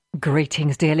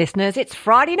Greetings, dear listeners. It's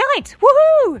Friday night.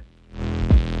 Woohoo!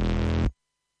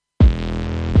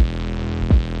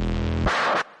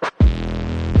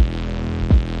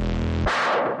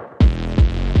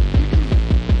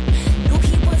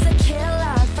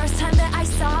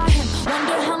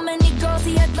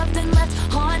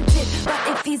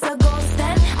 He's a ghost,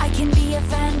 then I can be a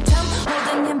phantom,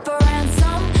 holding him for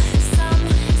ransom.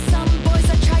 Some boys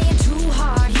are trying too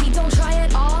hard. He don't try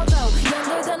at all, though.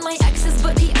 Younger than my exes,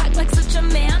 but he act like such a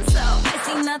man. So I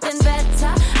see nothing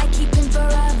better. I keep him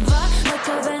forever, like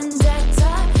a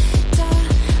vendetta.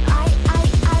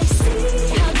 I see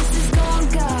how this is gonna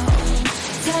go.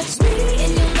 Touch me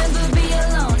and you'll never be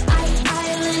alone.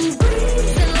 Island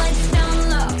breeze and lights down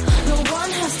low. No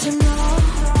one has to know.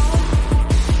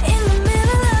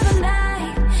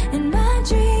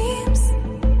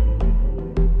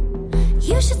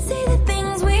 You should see the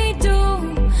things we do,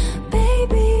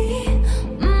 baby.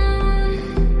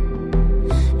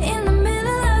 In the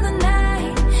middle of the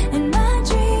night, in my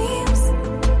dreams.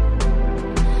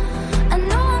 I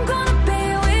know I'm gonna be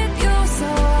with you, so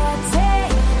I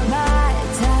take my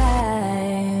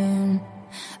time.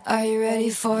 Are you ready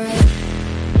for it?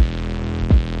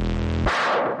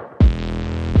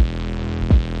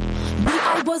 Knew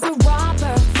I was a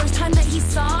robber, first time that he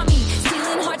saw me.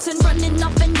 Stealing hearts and running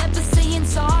off and never saying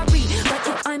sorry. But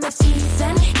if I'm a thief,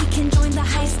 then he can join the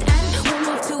heist and we'll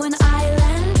move to an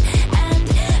island. And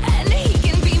he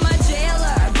can be my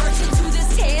jailer, virgin to this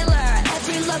tailor.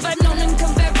 Every love I've known in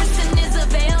comparison is a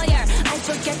failure. I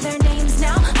forget their names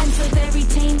now, I'm so very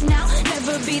tame now.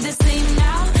 Never be the same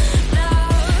now. No,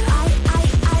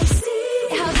 I see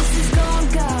how this is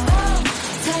gonna go.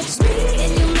 Touch me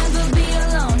and you'll never be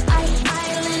alone.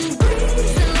 Island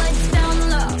breeze and lights down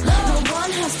low. No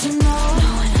one has to know.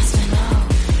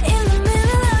 In the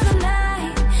middle of the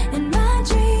night, in my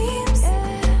dreams.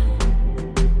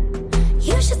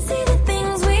 You should see the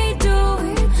things we do,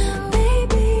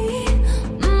 baby.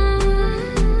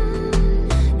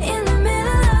 In the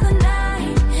middle of the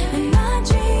night, in my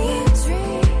dreams.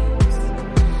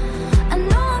 I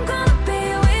know I'm gonna be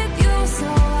with you, so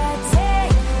I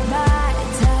take my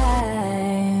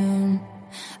time.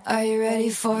 Are you ready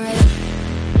for it?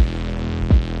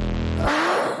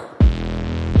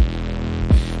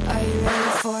 Are you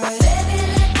ready for it? Baby,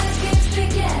 let the games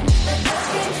begin. Let the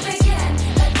games begin.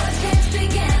 Let the games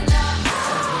begin now.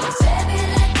 Baby,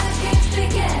 let the games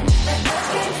begin. Let the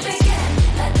games begin.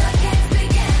 Let the games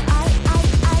begin.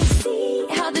 I see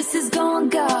how this is gonna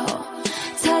go.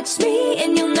 Touch me and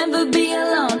you'll never be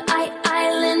alone.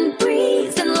 Island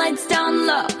breeze and lights down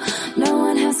low. No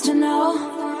one has to know.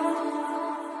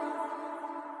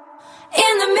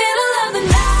 In the middle of the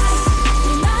night,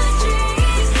 in my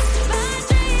dreams,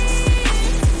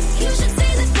 you should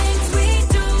see the things we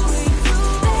do,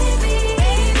 baby.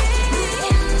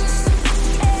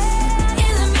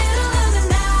 In the middle of the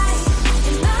night,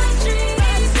 in my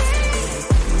dreams,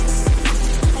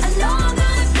 I know I'm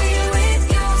gonna be with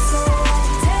you, so I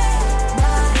take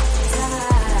my time.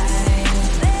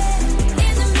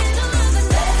 In the middle of the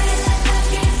night, let the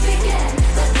games begin,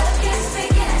 let the games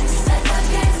begin, let the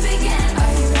games begin.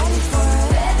 Are you ready for it?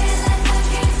 Baby, let the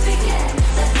games begin,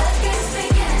 let the games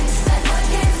begin, let the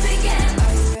games begin.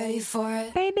 Are you ready for it?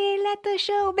 Baby, let the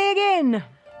show begin.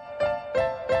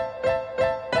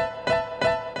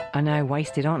 I know,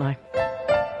 wasted, aren't I?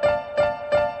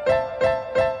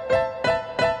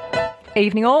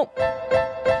 Evening all.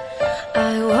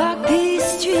 I walk these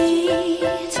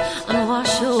streets and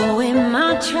wash away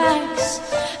my tracks.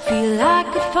 Feel like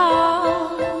I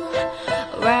fall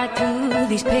right through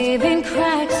these paving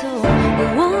cracks. Oh, the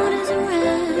water's a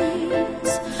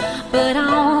rise, but I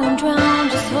won't drown.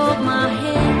 Just hold my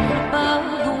head above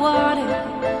the water.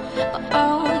 For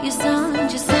all your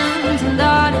sons and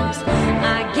daughters,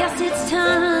 I guess it's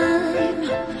time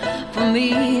for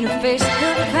me to face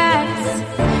the facts.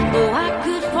 Oh, I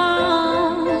could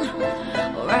fall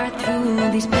right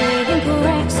through these paving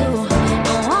cracks. So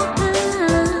don't walk the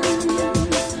line,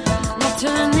 no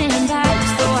turning back.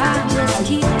 So I just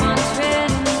keep on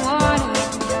treading water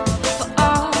for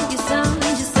all your sons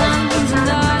and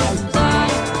daughters.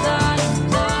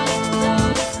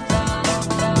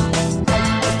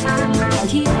 I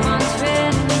keep on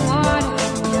treading water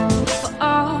for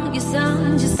all your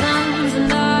sons and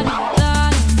daughters.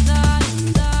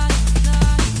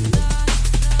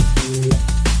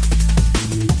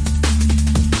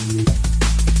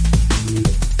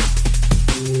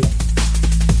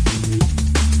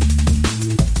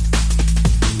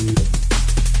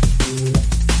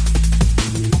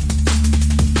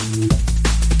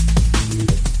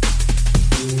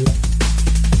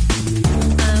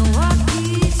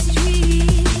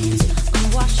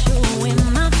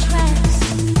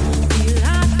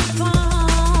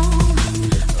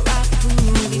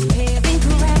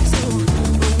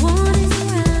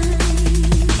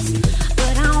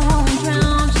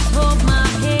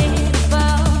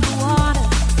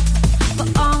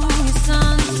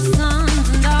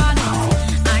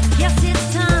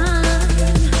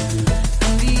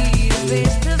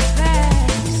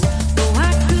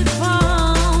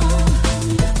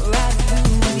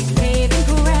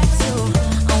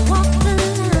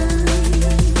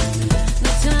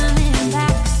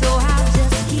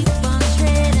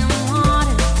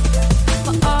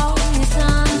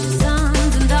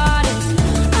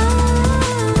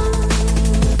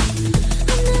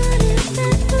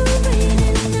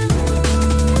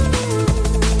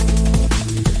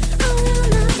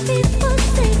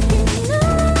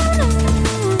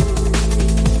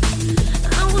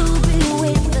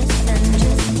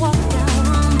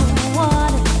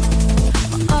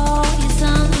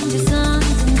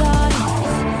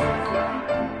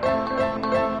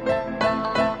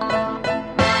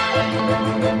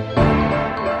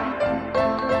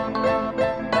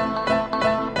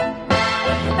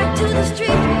 to the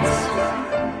streets.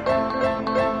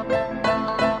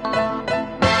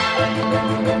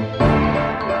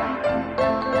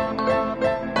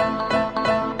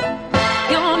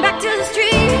 Going back to the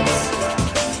streets.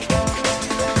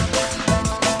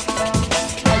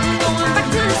 Going back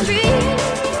to the streets.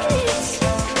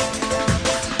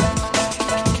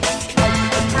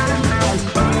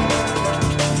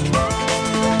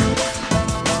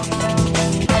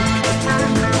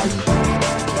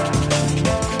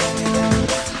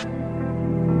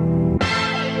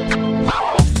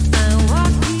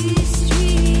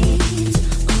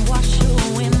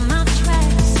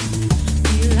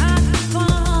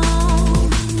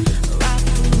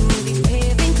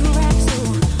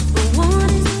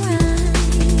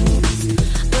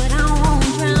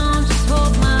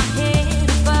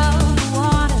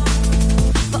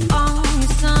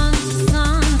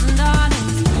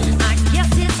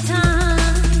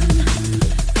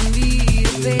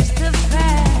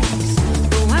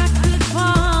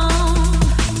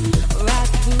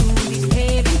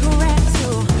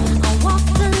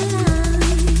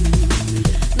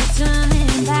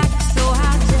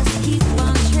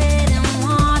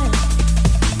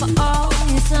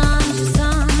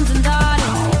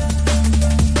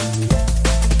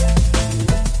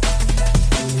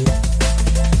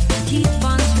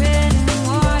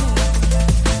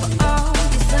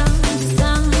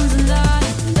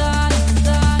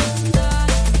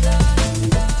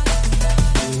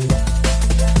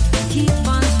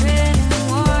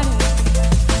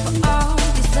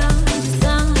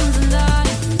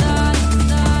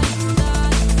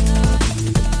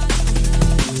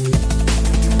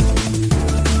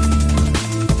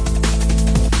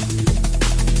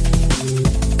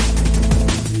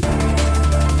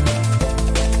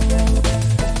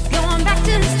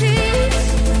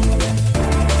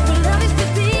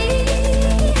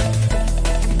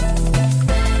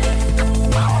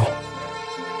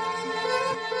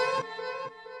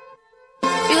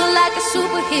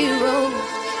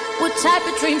 What type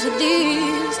of dreams are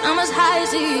these? I'm as high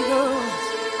as eagles.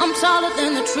 I'm taller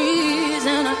than the trees,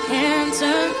 and I can't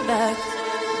turn back.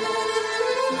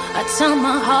 I tell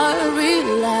my heart,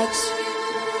 relax.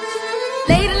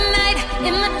 Late at night,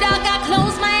 in the dark, I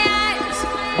close my eyes,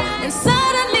 and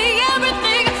suddenly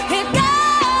everything is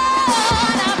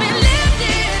gone. I've been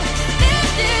lifted,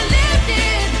 lifted,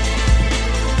 lifted.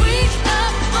 Reach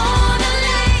up on a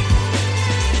line.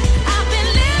 I've been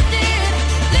lifted,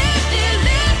 lifted,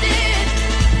 lifted.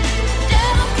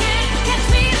 Devil can't catch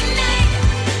me tonight.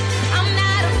 I'm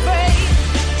not afraid,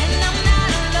 and I'm not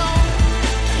alone.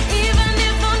 Even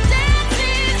if I'm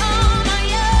dancing on my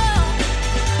own,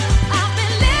 I've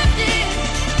been lifted,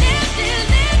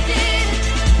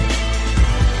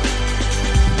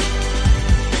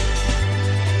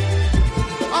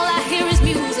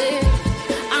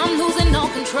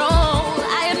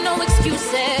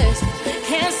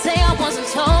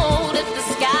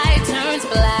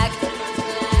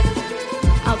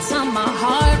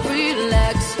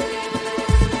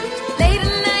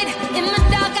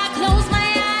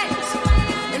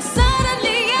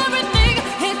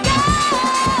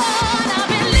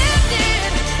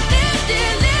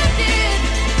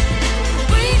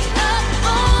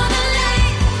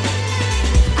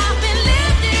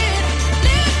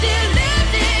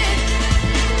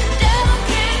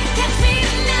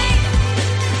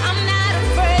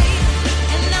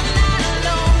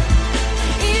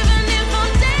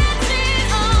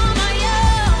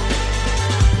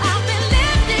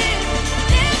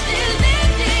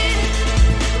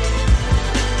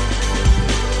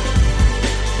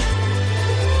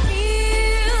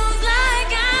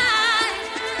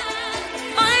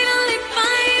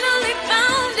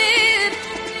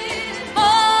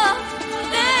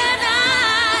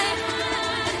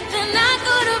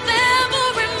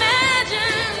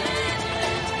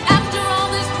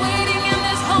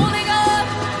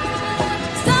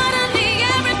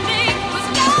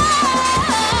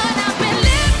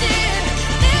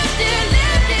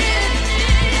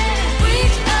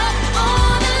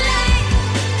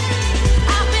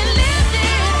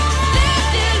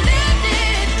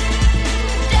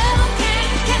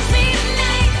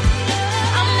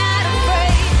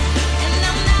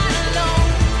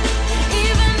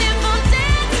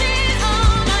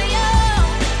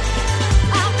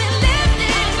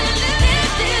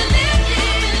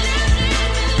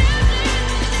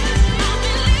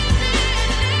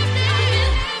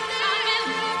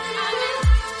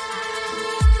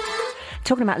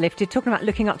 talking about lifted, talking about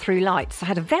looking up through lights. I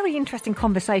had a very interesting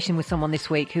conversation with someone this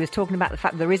week who was talking about the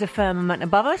fact that there is a firmament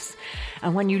above us.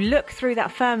 And when you look through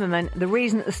that firmament, the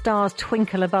reason that the stars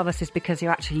twinkle above us is because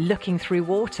you're actually looking through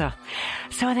water.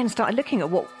 So I then started looking at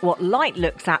what light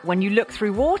looks at when you look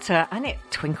through water, and it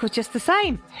twinkles just the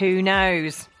same. Who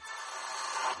knows?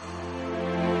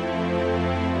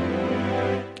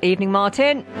 Evening,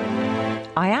 Martin.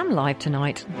 I am live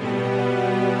tonight.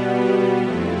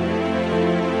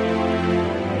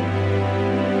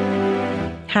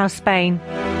 How's Spain?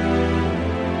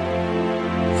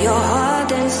 You're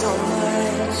hardened so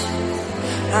much.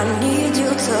 I need you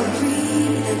to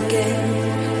breathe again.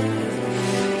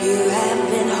 You have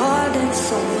been hardened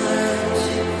so much.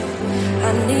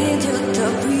 I need you to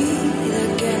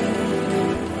breathe again.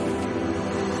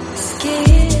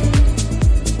 Skin.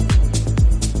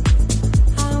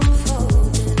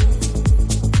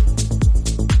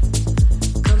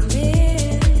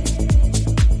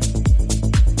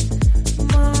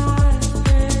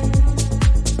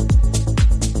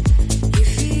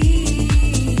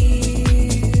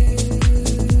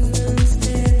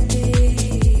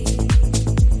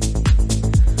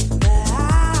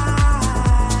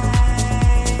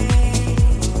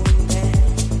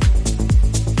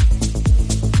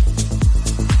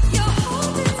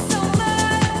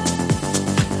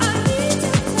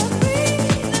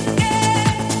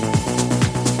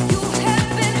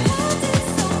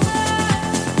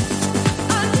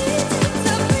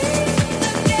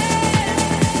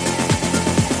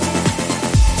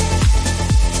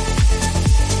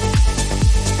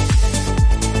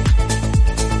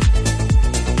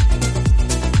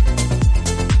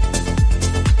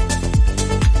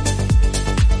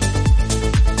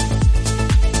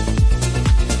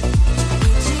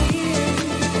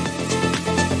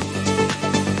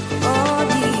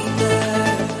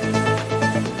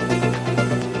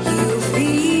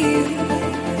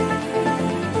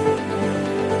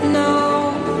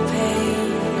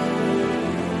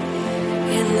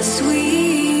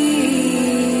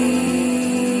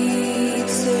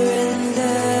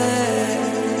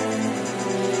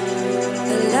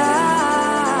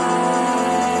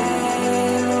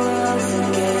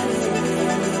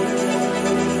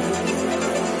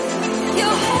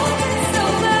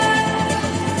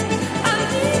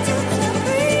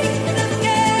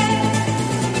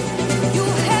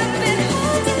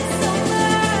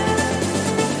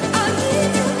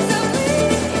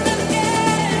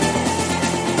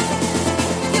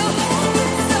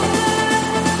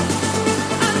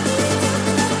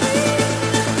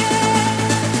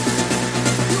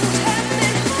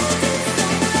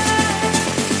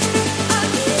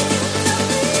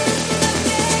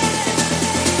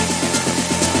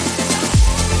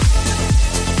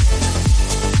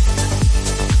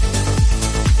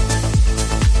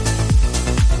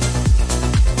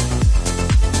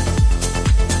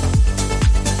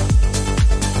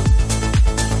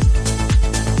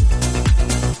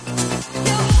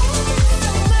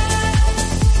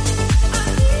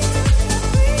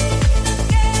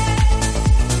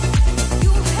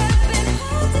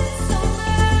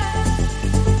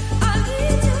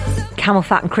 Camel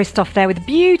Fat and Christoph there with the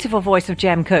beautiful voice of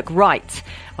Jem Cook. Right,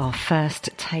 our first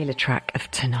Taylor track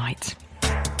of tonight.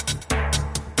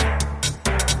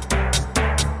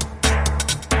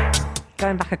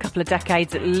 Going back a couple of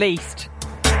decades at least.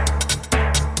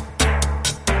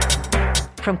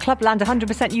 From Clubland,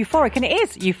 100% euphoric, and it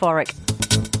is euphoric.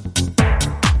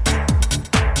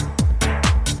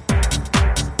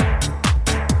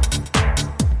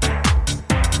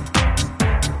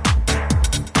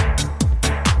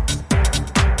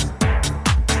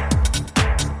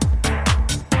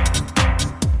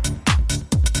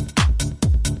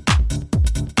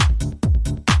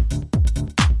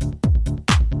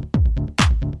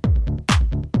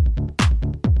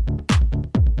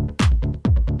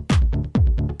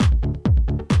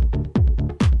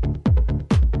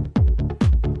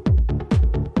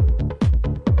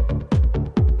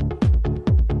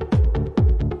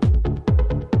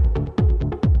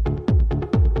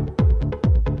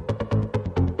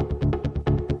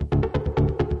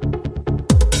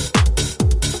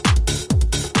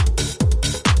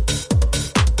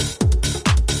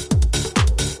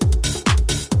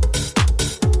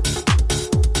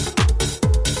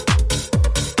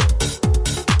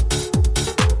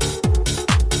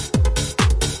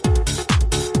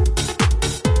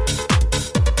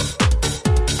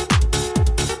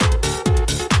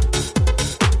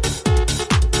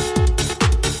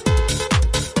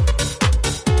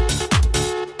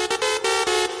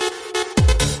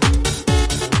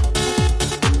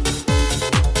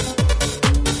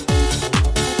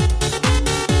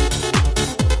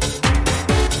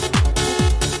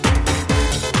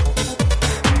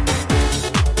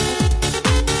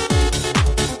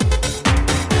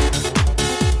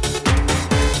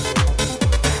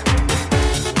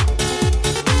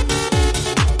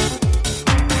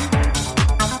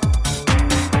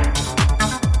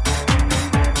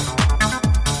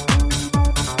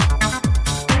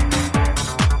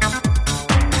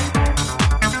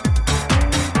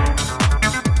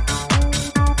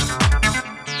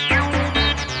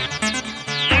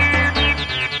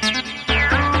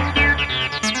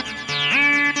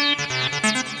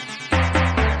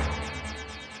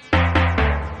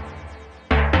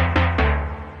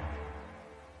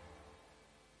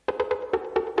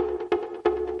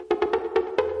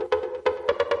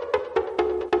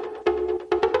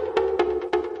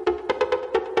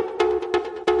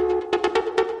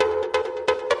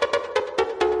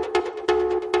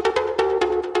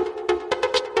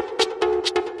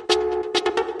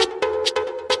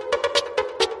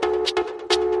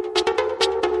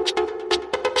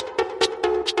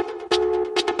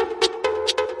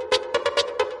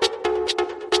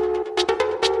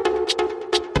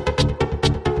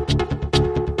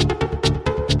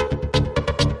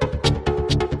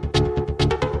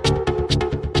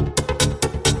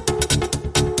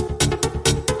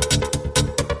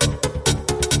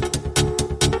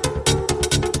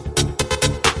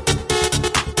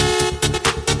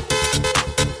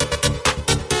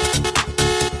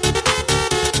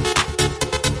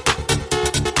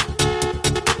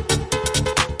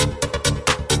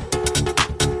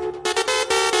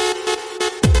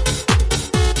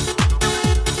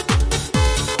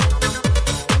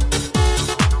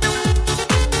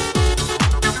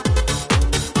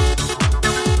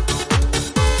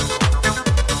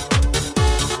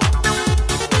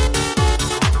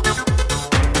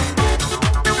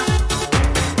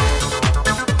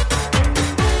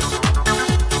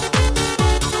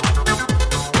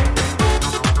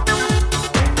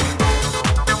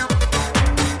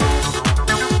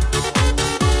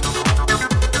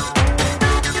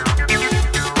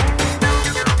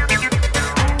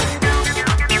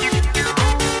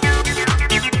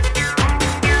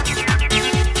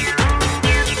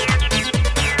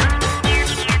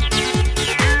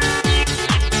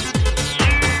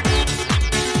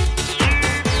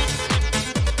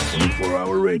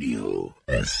 24-hour radio.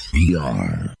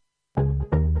 SBR.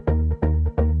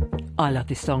 I love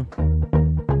this song.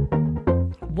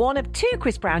 One of two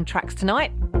Chris Brown tracks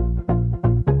tonight.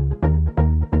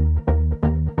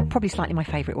 Probably slightly my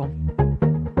favourite one.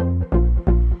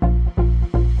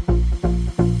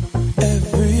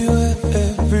 Everywhere,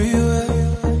 everywhere,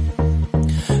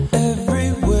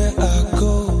 everywhere I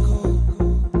go,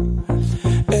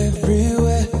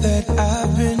 everywhere that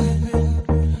I've been,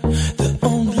 the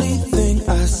only thing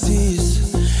I see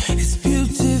is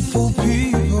beautiful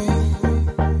people,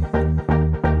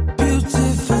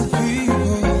 beautiful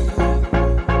people,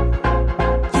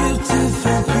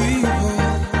 beautiful people,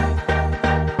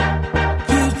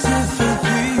 beautiful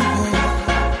people.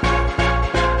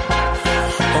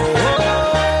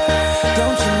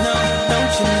 Don't you know,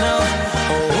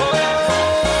 oh,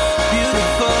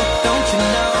 beautiful, don't you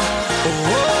know, oh,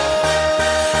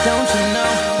 don't you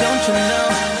know,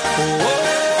 oh,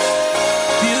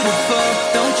 beautiful,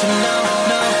 don't you know,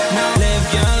 no, live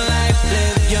your life,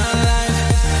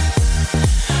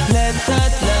 let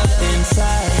that love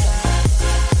inside,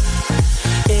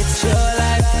 it's your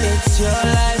life,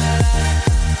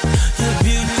 your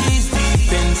beauty's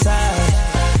deep inside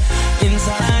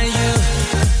you.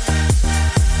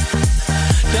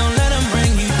 Don't let them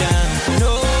bring you down,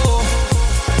 no.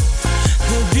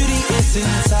 The beauty is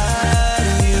inside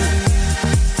of you.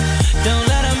 Don't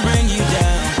let them bring you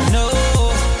down, no.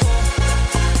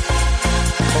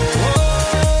 Oh,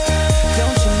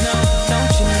 don't you know,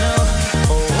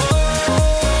 oh,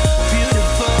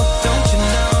 beautiful, don't you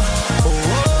know, oh,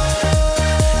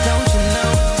 don't you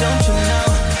know,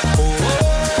 oh,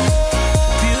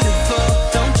 beautiful,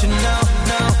 don't you know,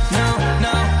 no.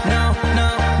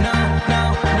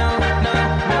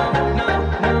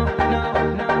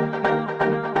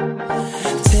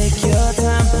 Take your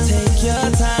time,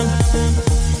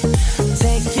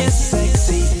 take your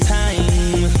sexy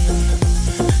time.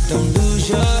 Don't lose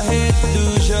your head,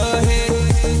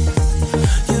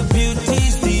 your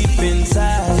beauty's deep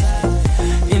inside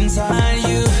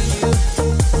you.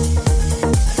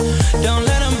 Don't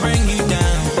let them bring you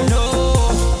down, no.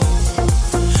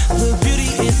 The beauty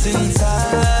is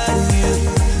inside of you.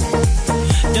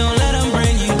 Don't let them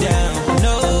bring you down,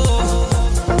 no.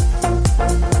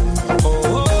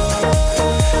 Oh,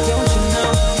 don't you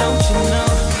know,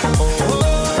 oh,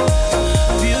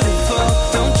 beautiful,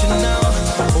 don't you know,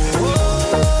 oh,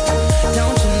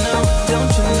 don't you know,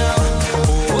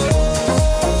 oh,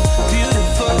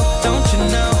 beautiful, don't you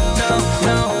know,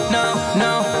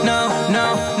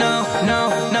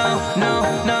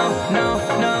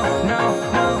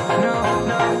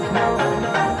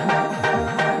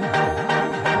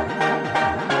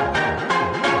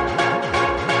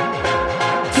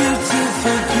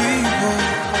 beautiful people,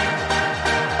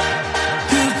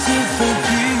 beautiful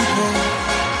people,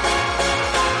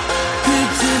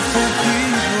 beautiful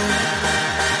people,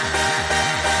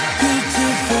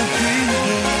 beautiful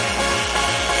people.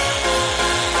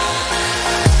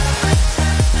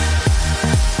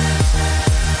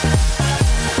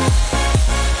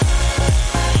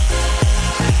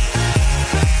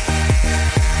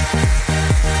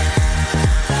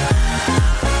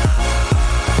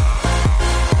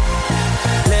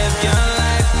 Live your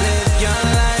life,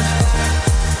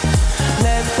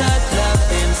 let that love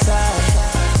inside.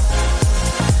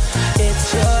 It's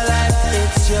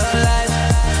your life,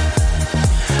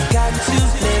 got to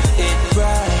live it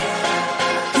right.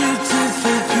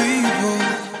 Beautiful people.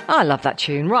 I love that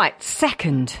tune. Right,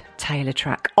 second Taylor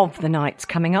track of the night's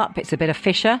coming up. It's a bit of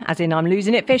Fisher, as in I'm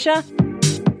losing it, Fisher.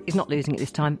 He's not losing it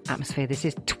this time. Atmosphere. This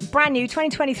is brand new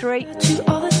 2023,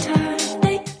 To all the time,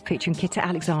 they featuring Kita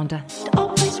Alexander.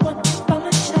 always want to by my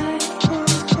side.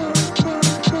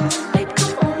 Babe,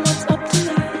 come on, what's up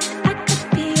tonight? I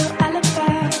could be your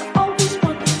alibi. Always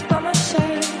want you by my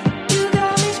side. You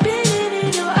got me spinning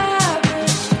in your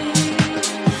atmosphere.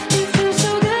 It feels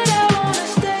so good, I wanna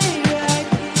stay right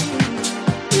here.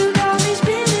 You got me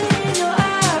spinning in your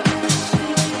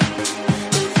atmosphere.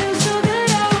 It feels so good,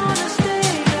 I wanna stay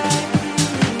right here.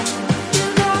 You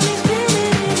got me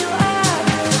spinning in your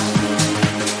atmosphere.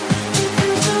 It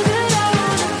feels so good, I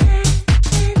wanna.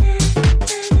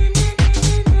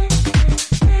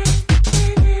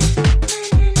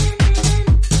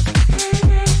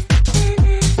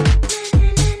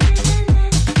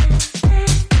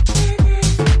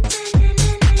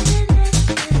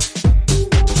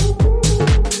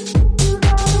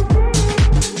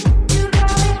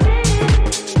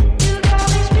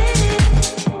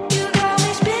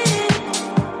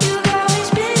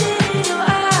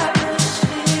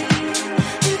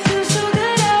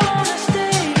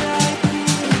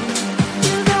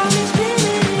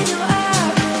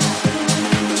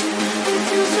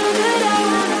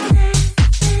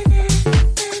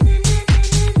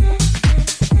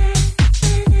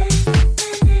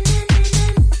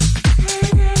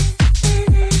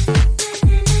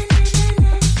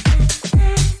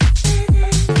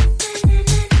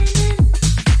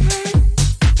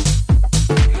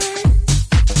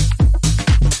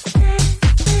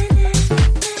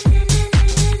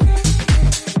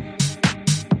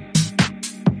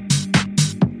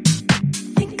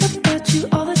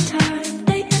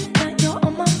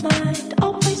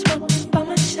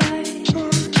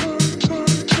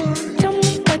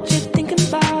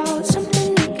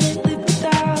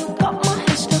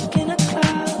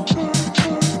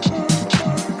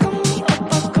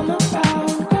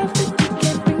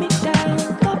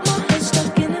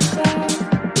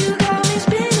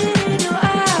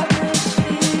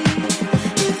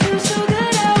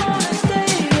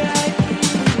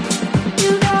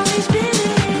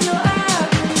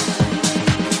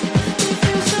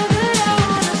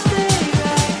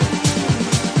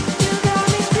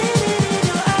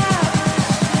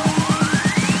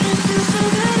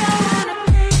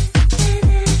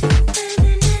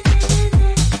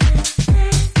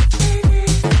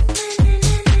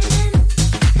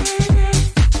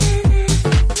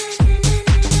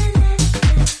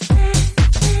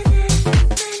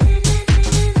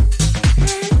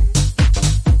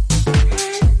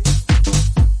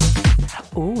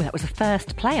 That was the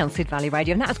first play on Sid Valley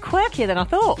Radio, and that was quirkier than I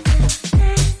thought.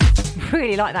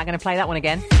 Really like that. I'm going to play that one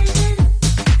again.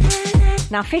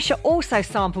 Now, Fisher also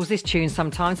samples this tune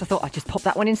sometimes. I thought I'd just pop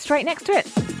that one in straight next to it.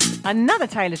 Another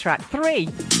Taylor track, 3.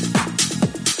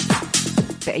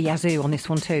 Bit of Yazoo on this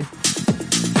one too.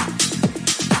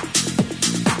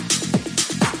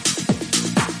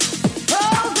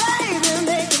 Oh, baby,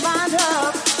 make your mind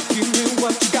up. Give me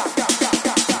what you got.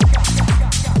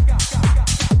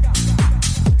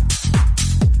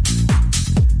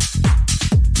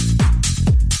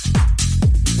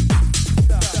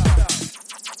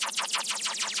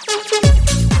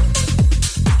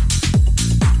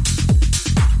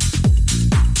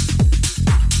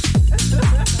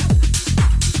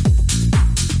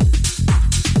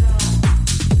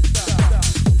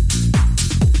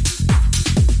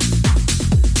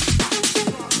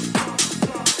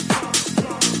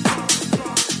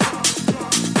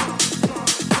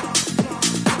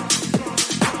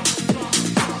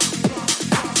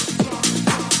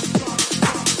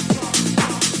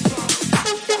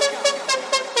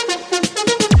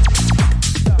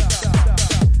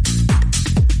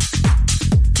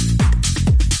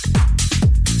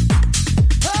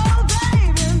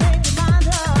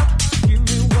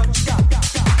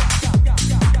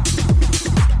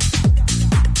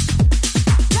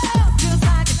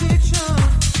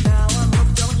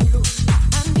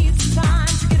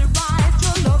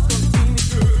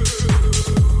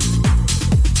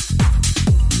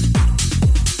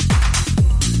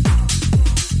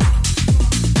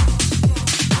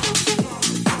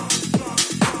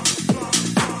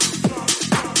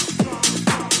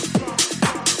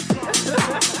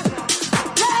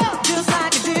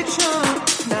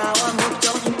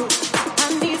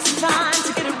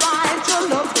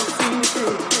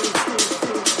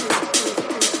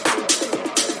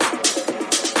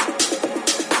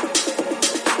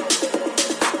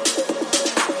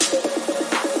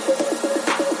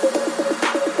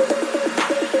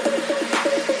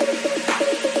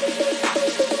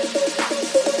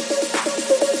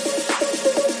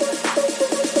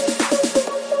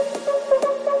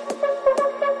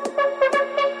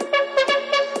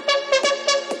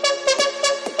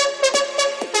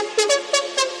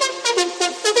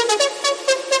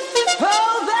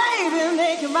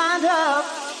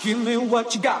 Give me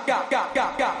what you got.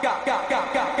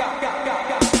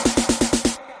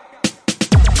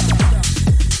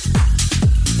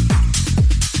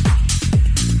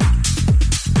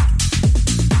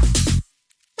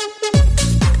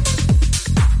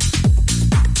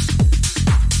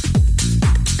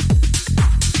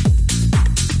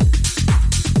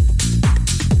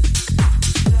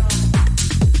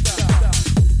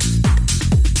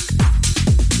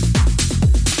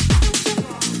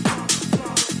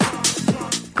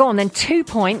 Go on then, 2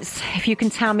 points if you can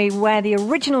tell me where the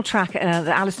original track that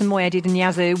Alison Moyet did in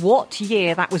Yazoo, what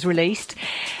year that was released.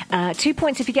 2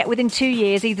 points if you get within 2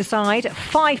 years either side.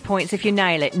 5 points if you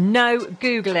nail it. No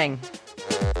Googling.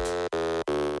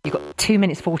 You've got 2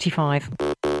 minutes 45,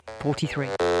 43,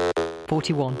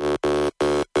 41.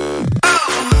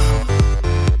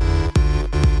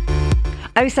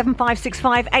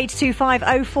 07565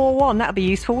 825 041. That would be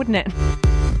useful, wouldn't it?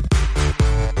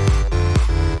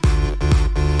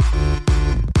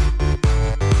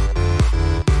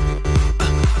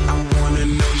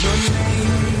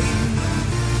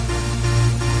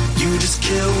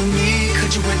 Kill me,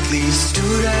 could you at least do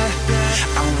that?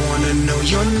 I wanna know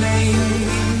your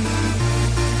name.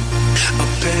 Or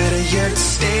better yet,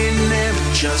 stay there,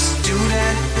 but just do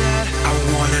that. I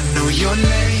wanna know your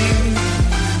name.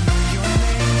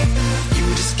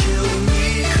 You just kill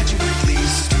me, could you at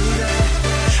least do that?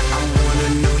 I wanna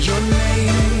know your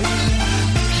name.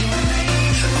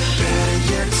 Or better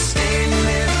yet, stay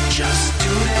there, but just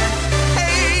do that.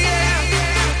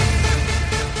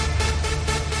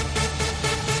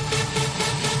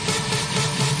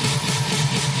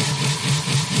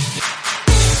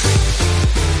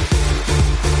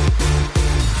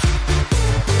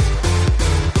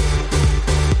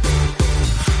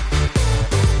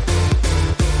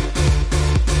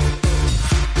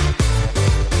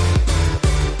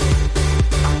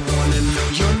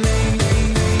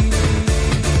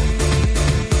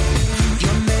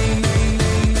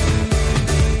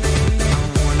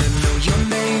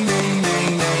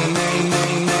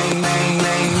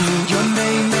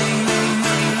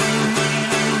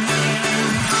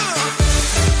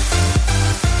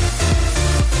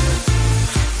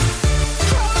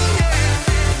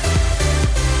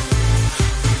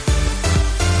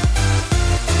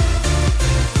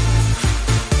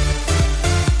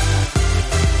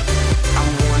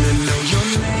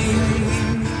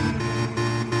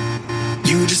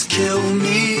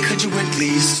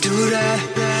 please do that?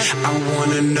 I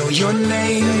wanna know your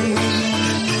name.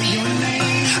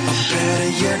 Or better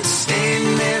yet, stay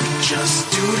there, just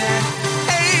do that.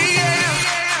 Hey, yeah.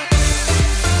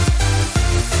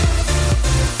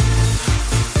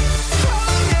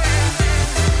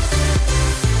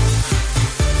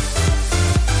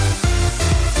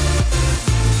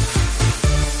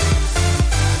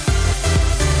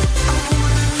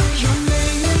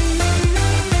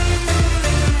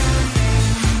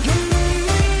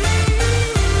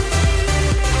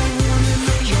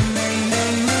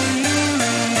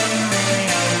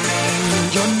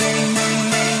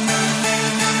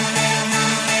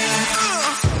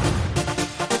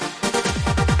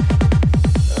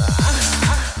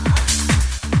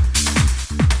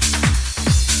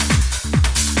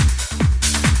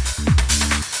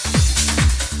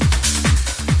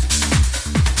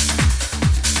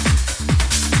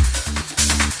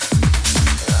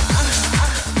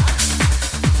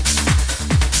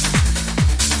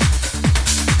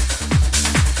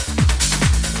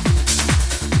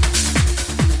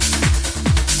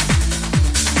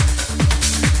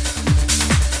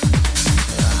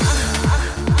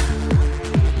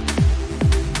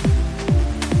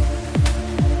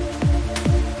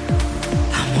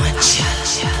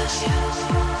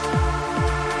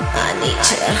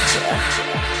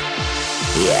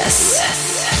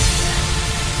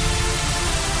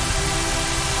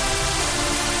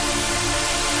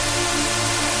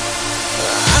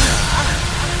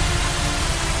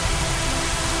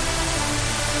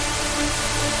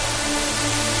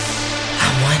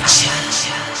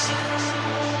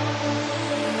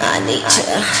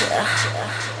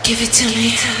 Give it to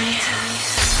me.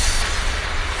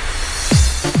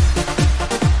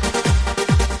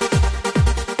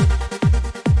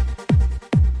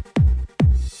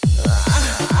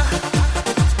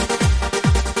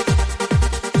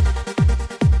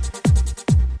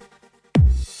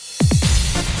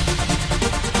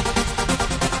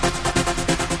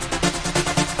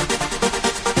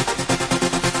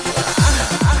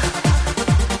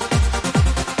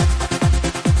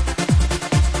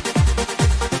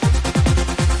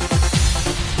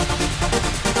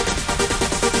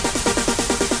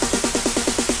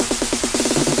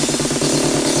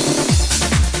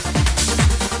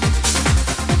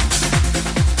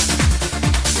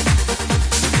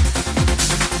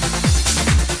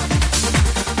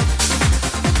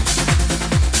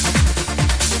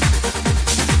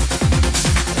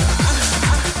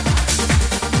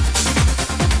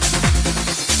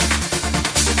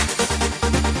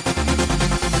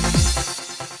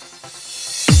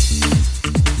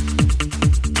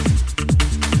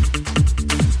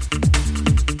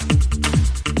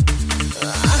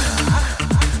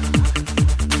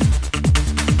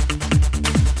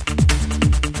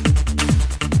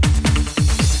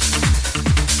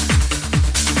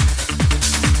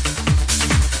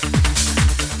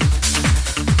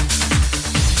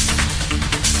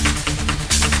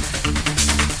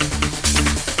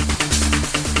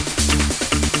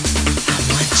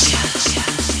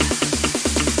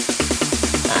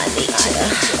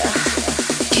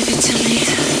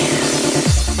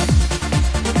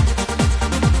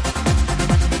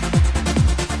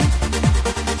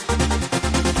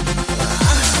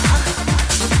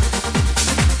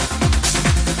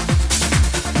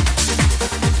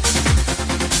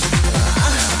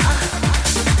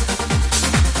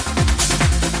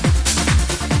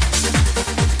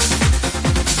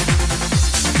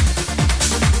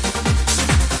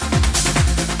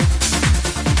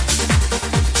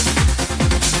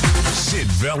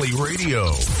 Valley Radio.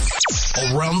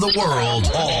 Around the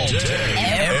world, all day,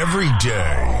 every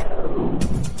day.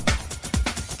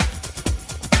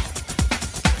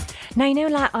 Now, you know,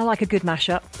 like, I like a good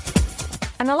mashup.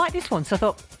 And I like this one, so I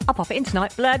thought, I'll pop it in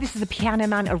tonight. Blur, this is a Piano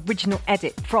Man original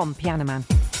edit from Piano Man.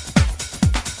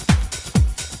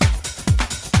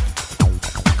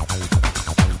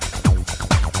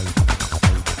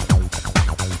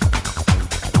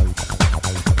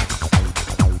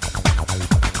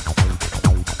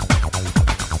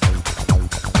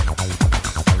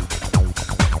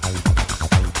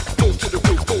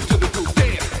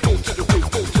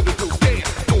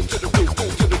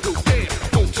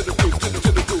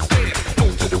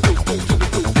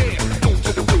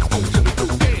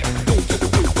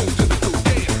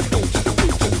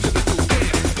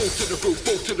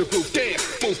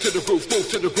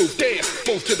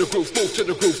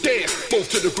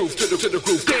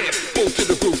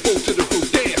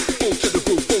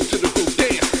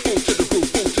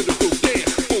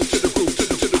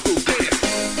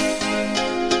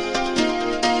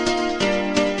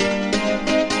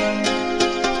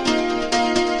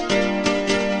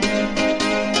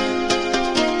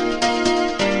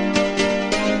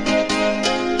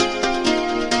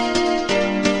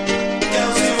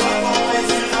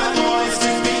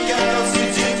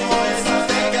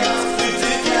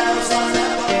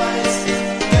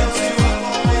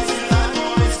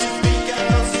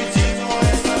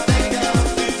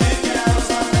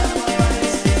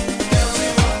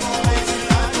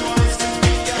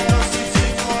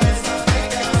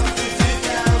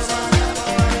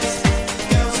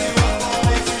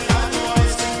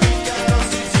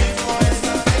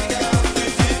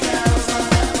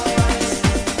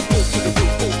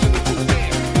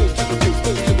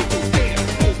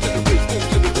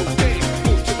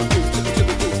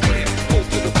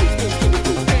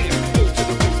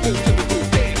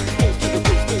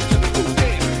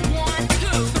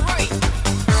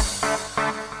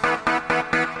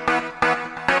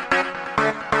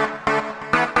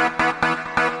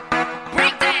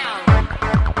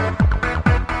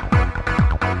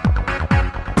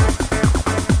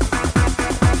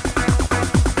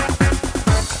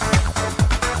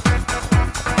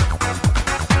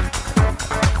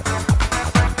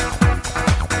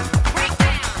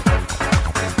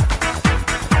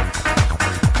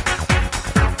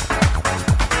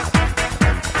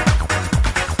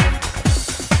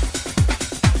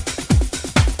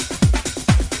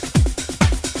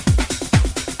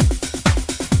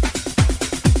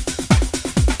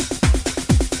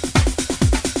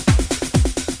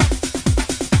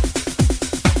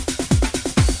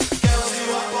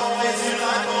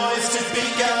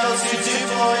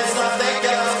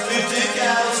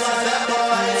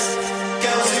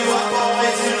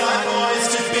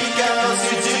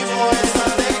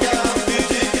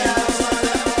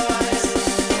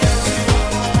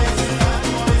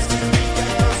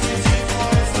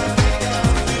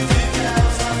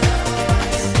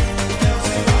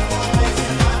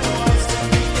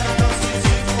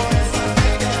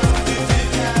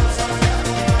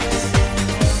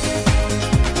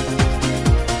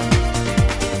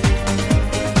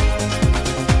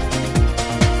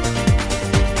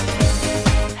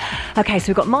 Okay, so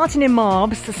we've got Martin in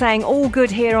Marbs saying, all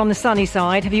good here on the sunny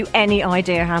side. Have you any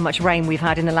idea how much rain we've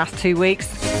had in the last 2 weeks?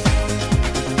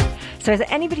 So is there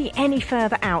anybody any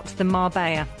further out than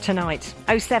Marbella tonight?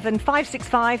 07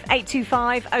 565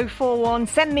 825 041.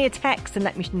 Send me a text and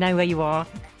let me know where you are.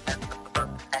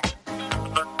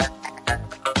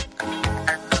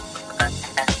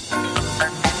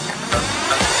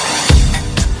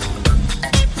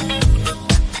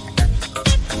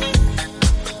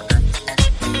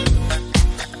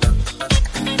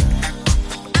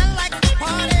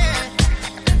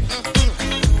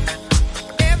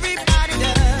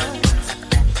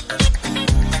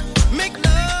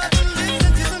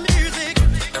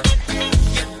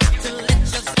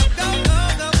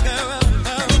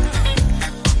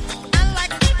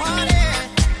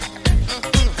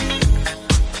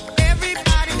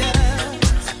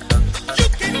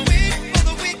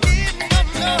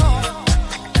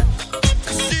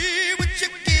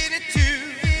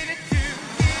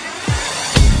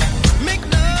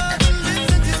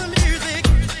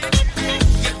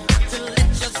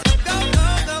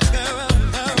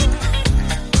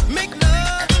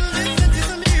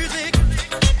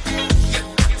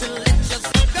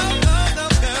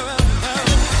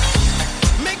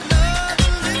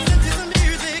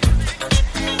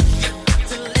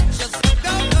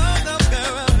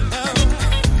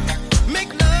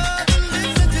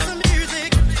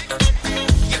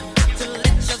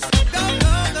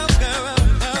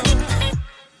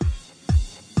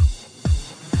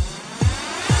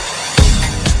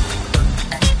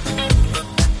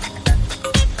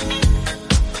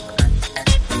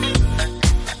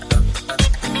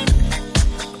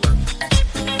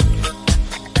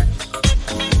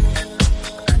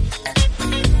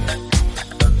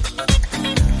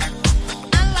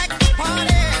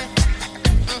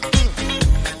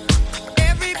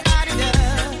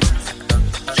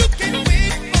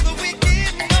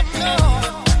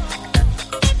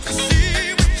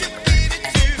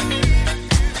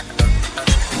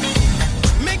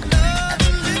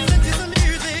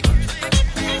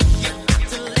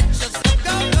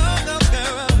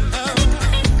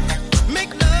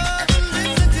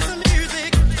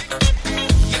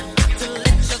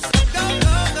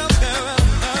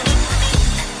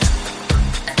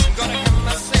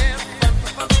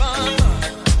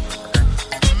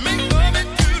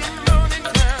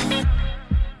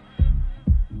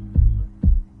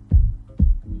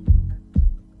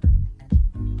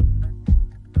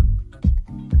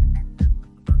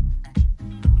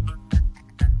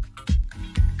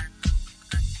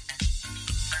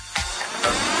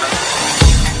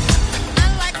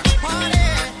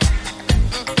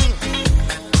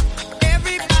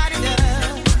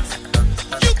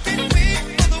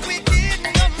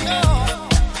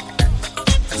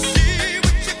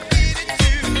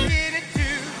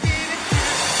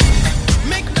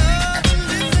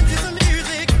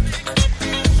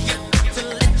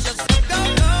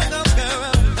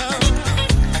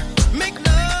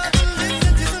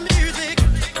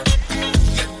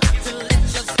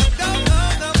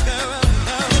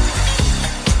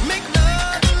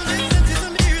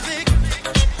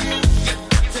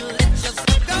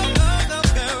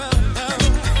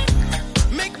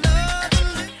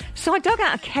 So I dug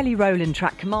out a Kelly Rowland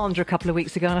track, Commander, a couple of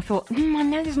weeks ago, and I thought, I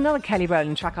know there's another Kelly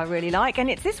Rowland track I really like, and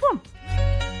it's this one.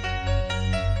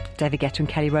 David Guetta and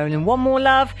Kelly Rowland, One More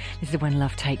Love. This is When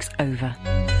Love Takes Over.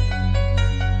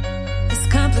 It's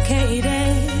complicated,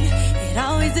 it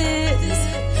always is.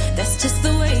 That's just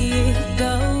the way it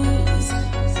goes.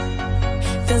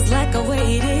 Feels like I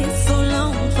waited so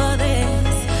long for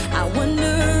this. I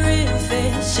wonder if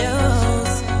it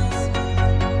shows.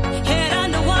 Head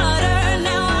underwater,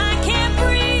 now I can't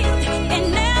breathe. It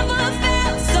never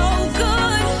felt so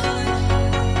good.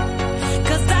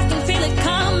 'Cause I can feel it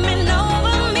coming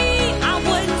over me. I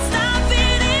wouldn't stop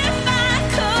it if I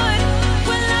could.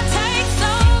 When love takes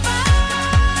over,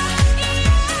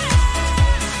 yeah.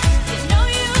 You know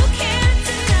you can't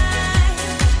deny.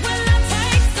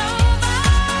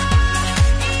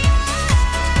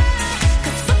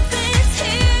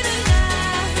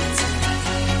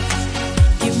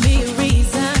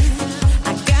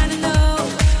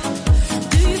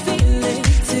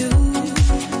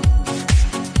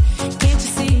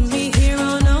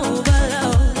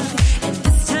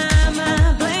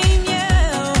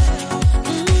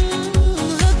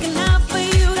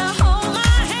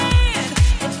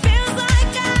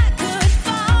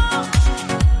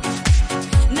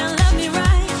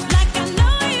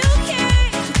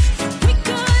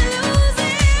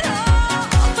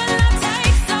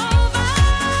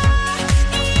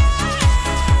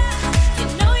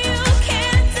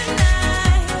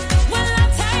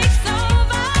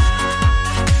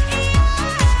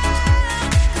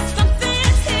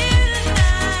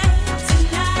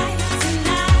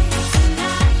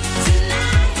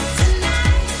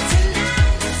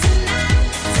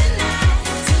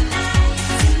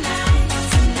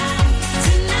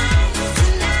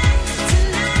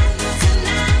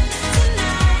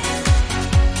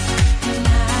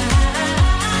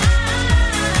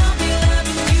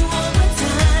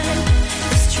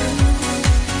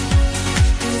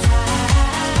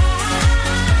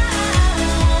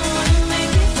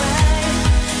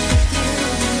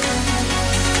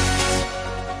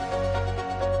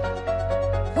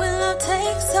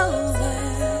 takes over,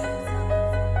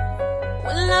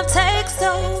 when love takes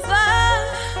over,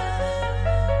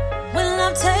 when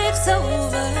love takes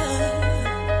over,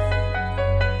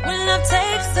 when love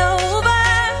takes over.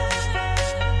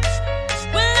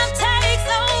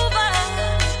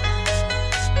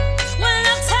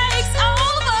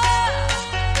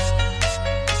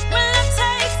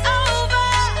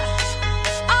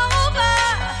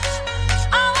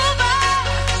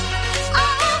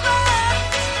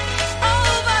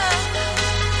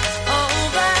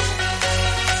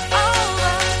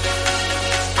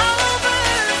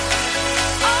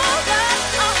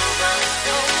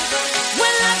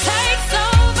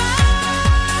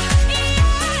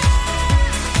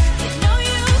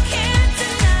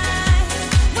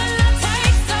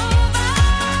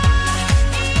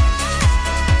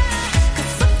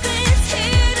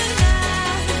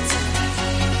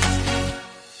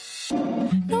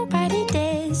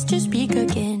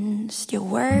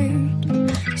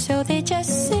 So they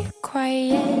just sit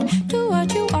quiet, do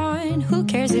what you want, who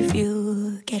cares if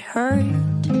you get hurt?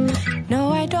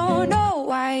 No, I don't know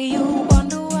why you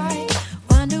wonder why,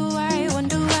 wonder why,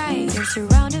 wonder why. You're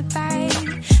surrounded by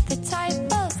the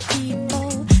type of people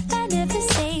that never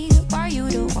say why you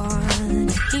don't want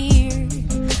to hear.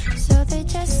 So they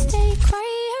just stay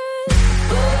quiet.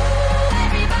 Ooh,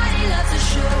 everybody loves a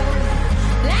show.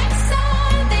 Lights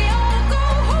on, they all go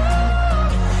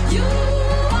home. You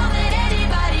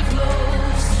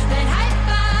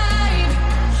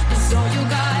all you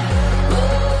got.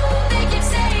 Ooh, they keep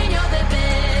saying you're the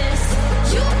best.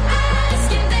 You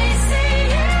ask and they say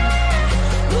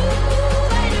yeah.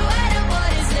 Ooh, I know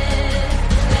what is left.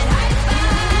 That high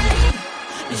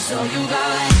five is all you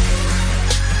got.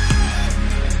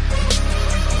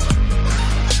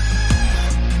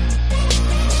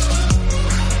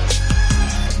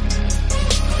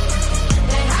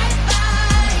 That high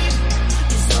five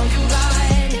is all you got.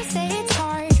 They say it's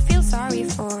hard, feel sorry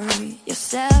for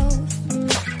yourself.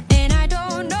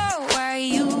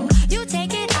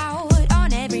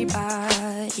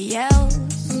 Else.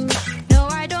 No,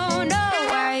 I don't know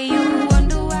why you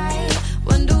wonder why,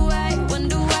 wonder why,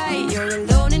 wonder why you're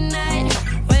alone at night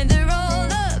when they're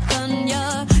all up on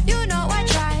you. You know I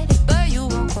tried, but you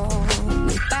won't call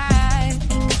me back.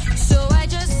 So I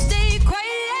just stay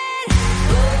quiet.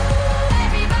 Ooh,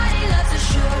 everybody loves a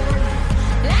show.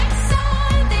 Lights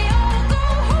on, they all go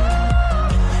home.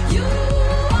 You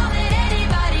won't let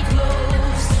anybody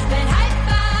close. That high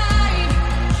five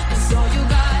is all you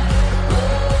got.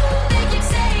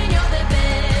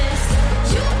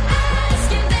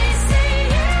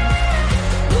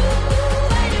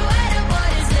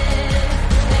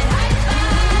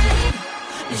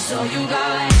 So you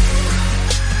got.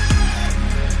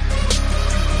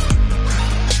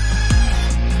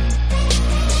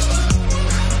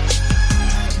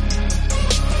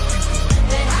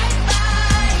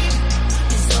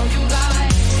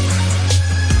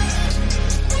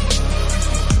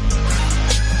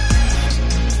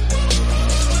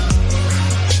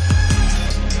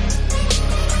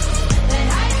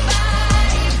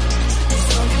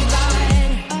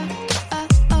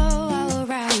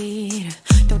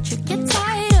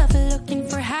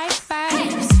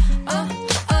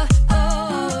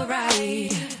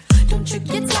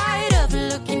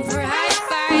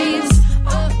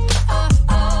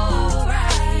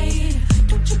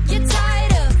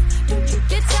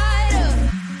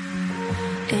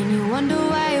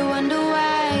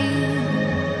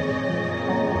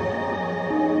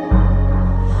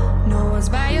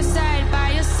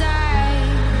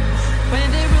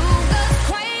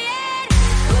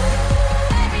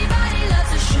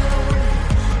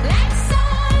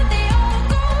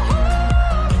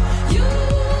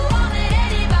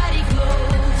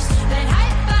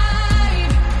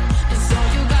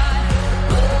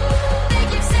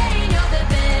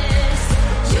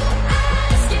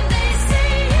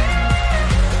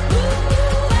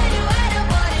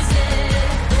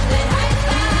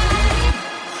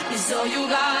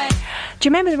 Do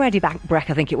you remember the Ready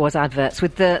Breck, I think it was, adverts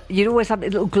with you'd always have a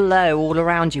little glow all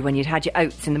around you when you'd had your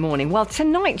oats in the morning? Well,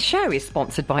 tonight's show is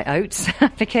sponsored by Oats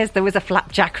because there was a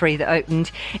flapjackery that opened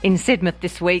in Sidmouth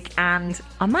this week, and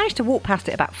I managed to walk past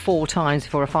it about 4 times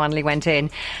before I finally went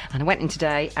in. And I went in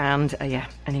today, and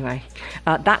anyway,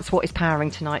 that's what is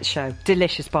powering tonight's show.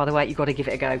 Delicious, by the way. You've got to give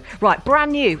it a go. Right,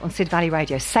 brand new on Sid Valley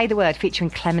Radio. Say the Word, featuring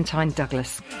Clementine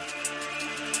Douglas.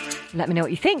 Let me know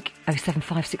what you think.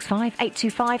 07565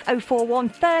 825 041,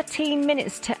 13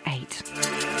 minutes to 8.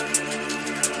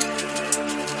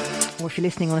 Or if you're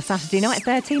listening on a Saturday night,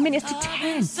 13 minutes to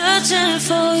 10. Searching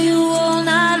for you all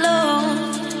night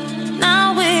long.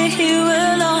 Now we're here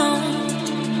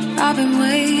alone. I've been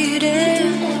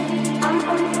waiting.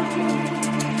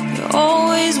 You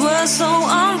always were so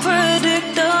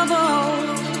unpredictable,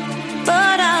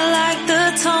 but I like the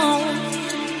tone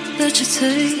that you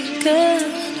take it.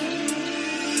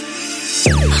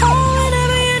 Oh,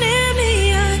 whenever you're near me,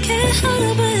 I can't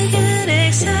help but get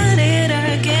excited.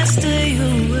 I can't stay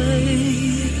away.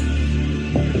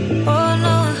 Oh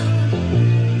no.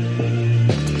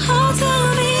 Oh, tell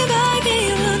me, baby,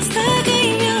 what's the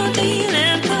game you're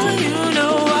dealing? But you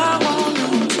know I wanna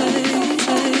play.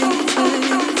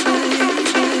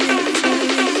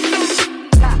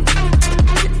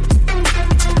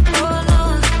 Oh no.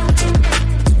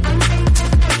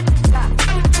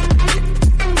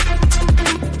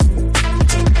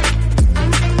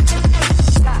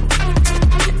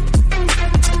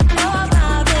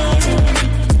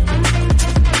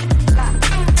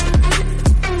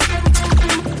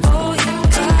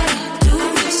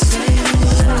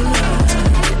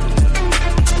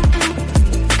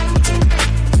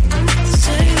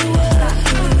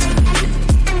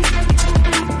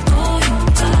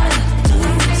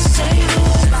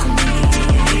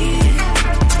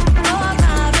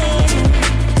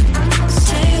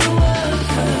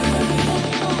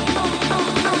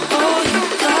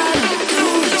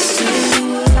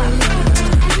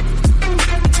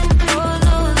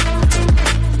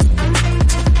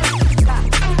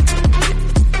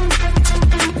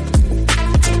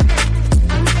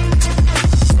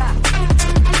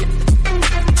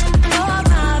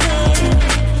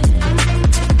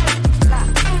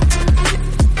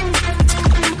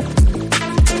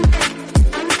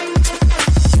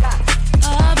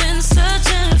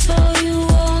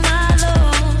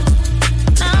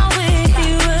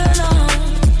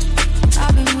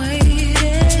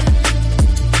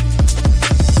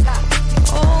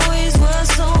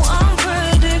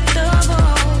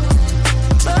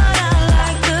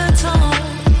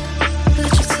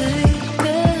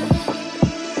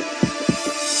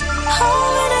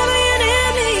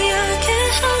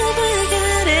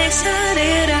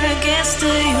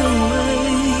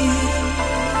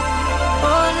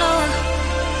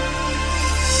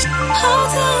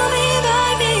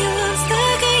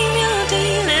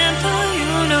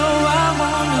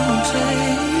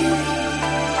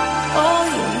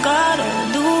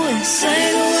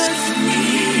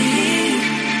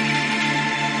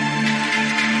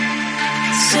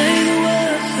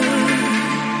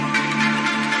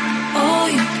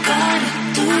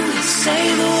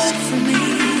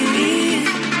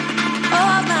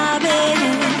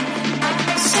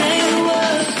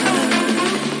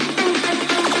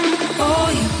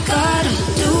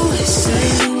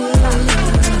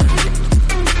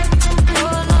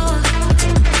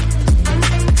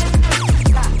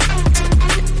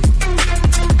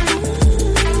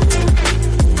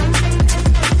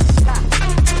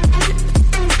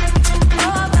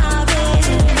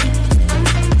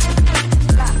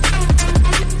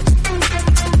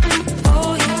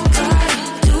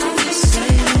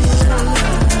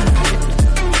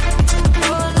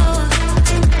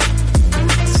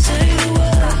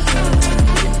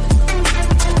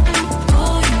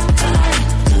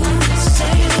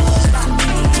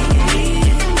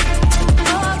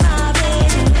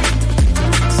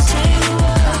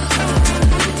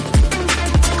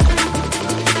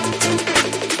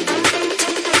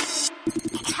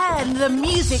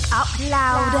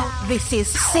 This is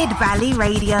Sid Valley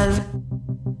Radio.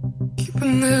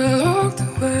 Keeping it locked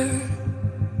away,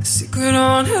 a secret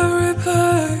on every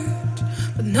page,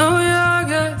 but now you're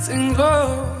getting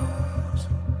close.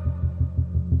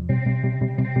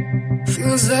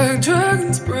 Feels like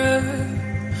dragon's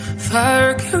breath,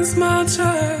 fire against my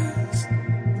chest,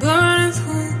 burning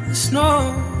through the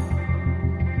snow.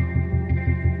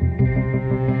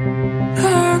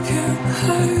 I can't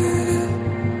hide it,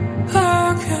 I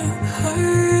can't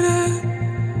hide it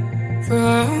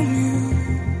from you.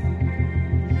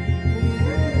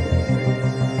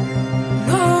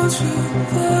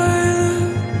 Ultraviolet,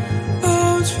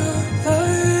 ultraviolet,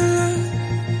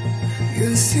 you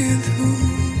see through.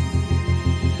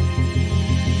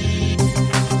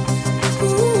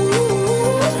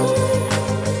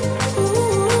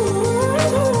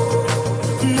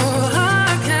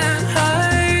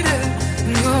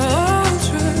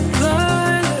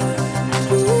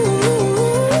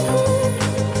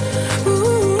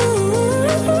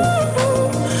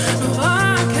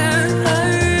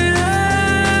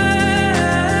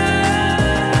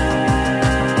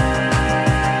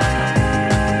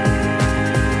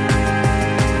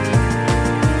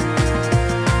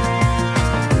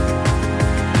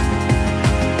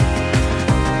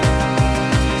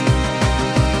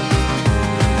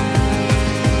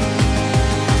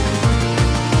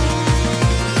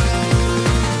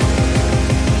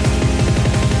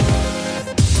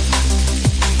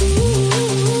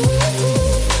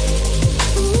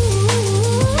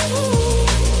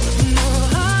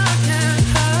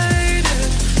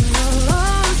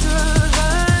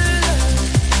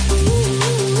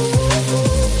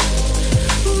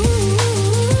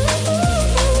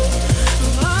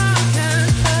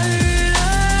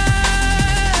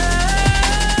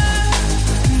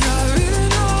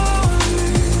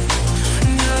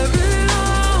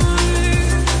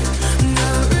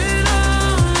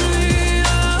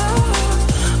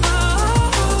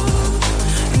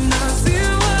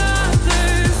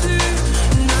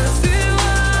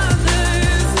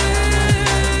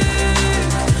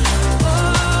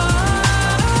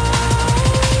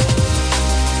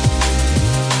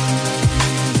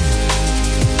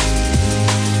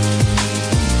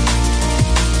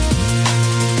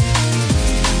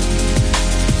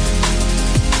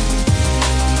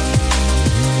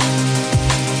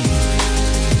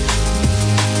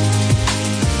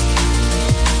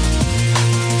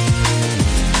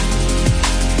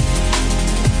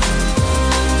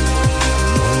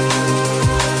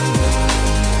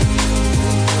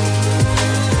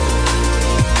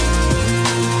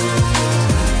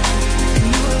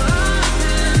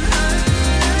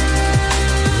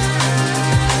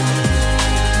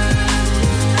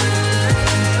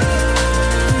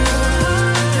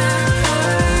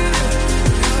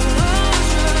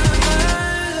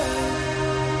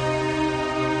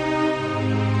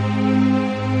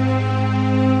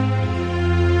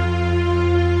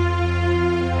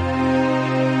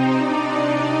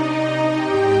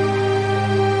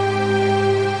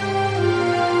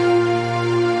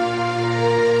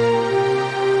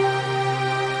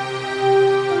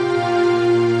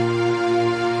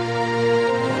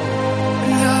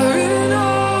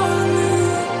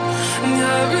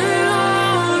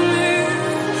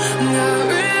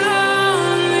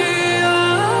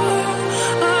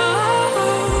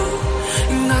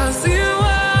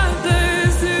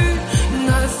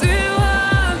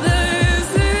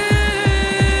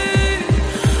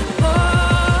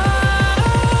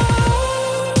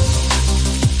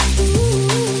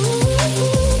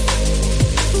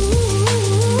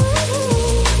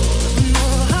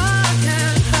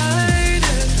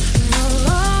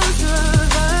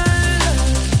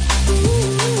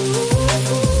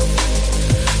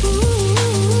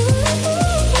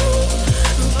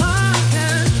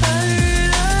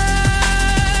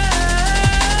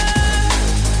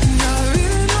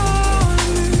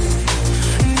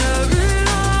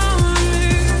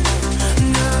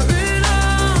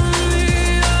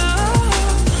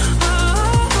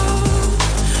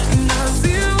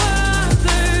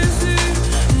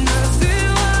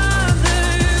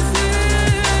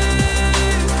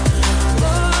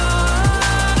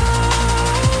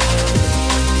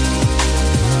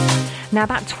 Now,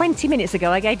 about 20 minutes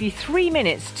ago, I gave you 3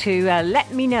 minutes to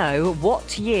let me know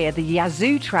what year the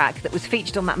Yazoo track that was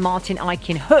featured on that Martin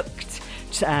Ikin Hooked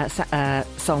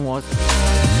song was.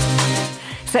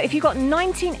 So if you got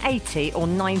 1980 or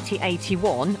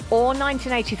 1981 or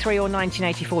 1983 or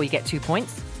 1984, you get 2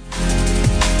 points.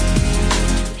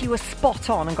 If you were spot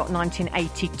on and got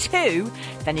 1982,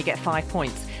 then you get 5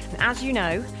 points. And as you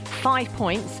know, 5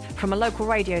 points from a local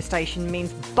radio station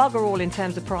means bugger all in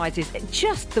terms of prizes.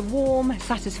 Just the warm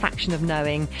satisfaction of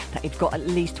knowing that you've got at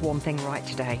least one thing right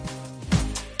today.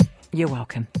 You're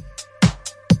welcome.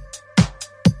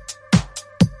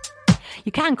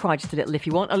 You can cry just a little if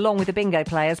you want, along with the bingo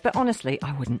players, but honestly,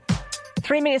 I wouldn't.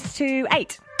 3 minutes to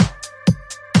 8.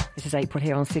 This is April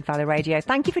here on Sid Valley Radio.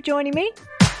 Thank you for joining me.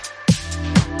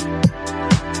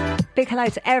 Big hello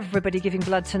to everybody giving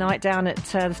blood tonight down at the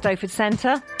Stowford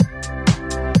Centre.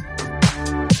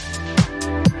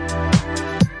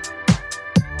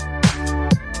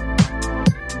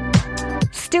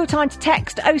 Still time to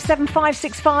text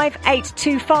 07565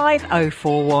 825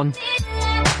 041.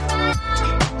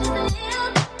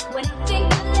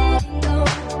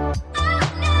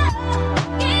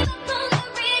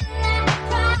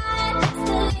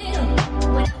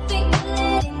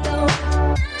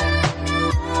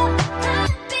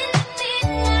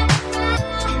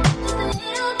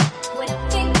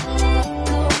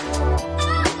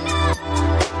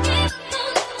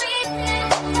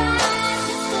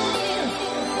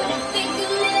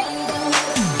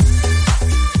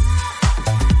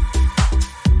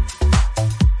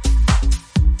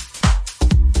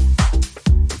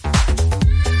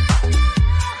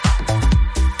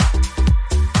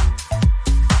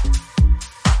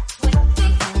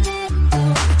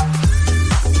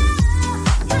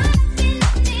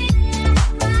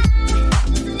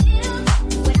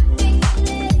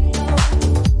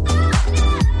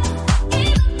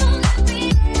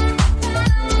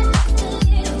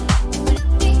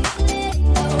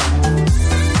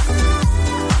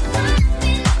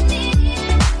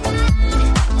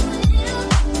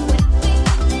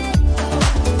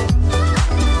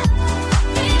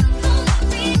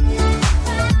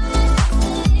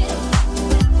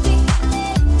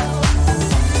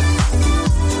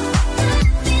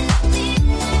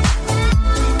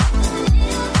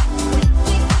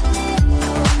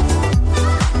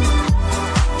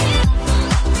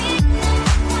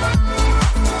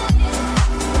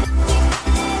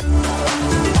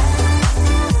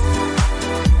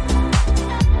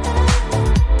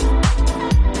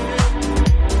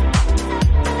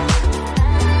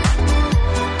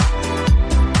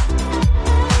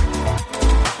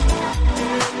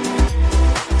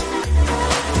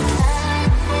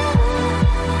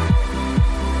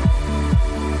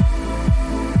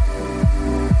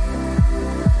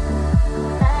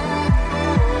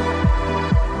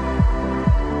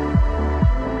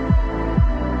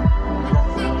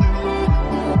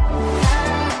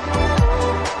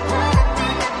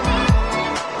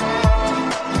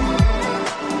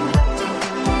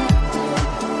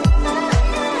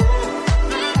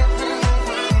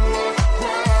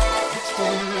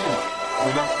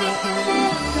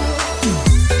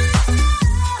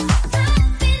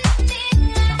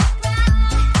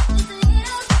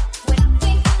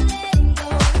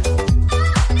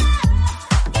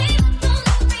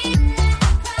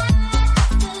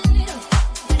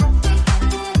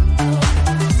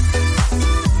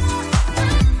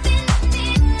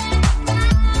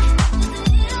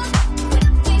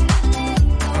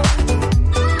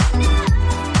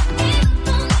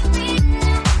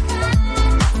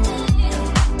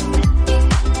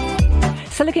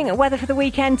 Looking at weather for the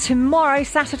weekend, tomorrow,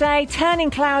 Saturday, turning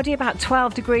cloudy, about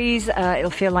 12 degrees. It'll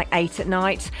feel like 8 at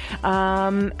night.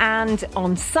 And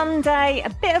on Sunday, a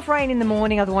bit of rain in the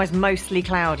morning, otherwise mostly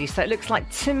cloudy. So it looks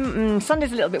like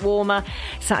Sunday's a little bit warmer,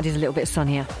 Saturday's a little bit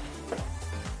sunnier.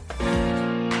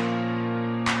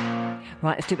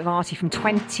 Right, let's do a bit of Artie from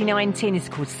 2019. It's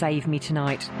called Save Me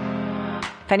Tonight.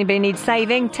 If anybody needs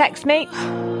saving, text me.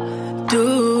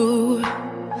 Feeling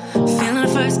the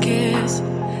first kiss,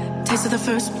 taste of the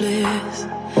first bliss.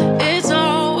 It's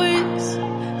always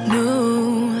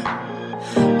new,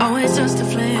 always just a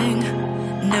fling,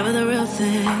 never the real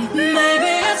thing. Maybe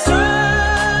it's true,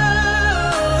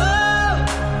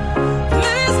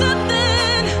 maybe it's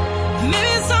nothing,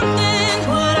 maybe it's something.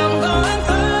 What I'm going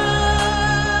through,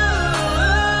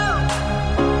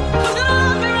 who's gonna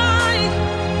love me right?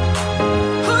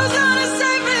 Who's gonna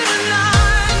save me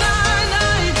tonight, night,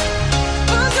 night?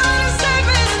 Who's gonna save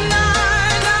me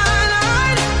tonight, night,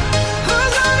 night?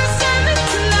 Who's gonna save me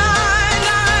tonight,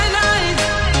 night, night?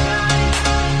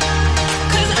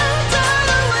 'Cause I'm tired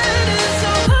of waiting, so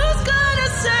who's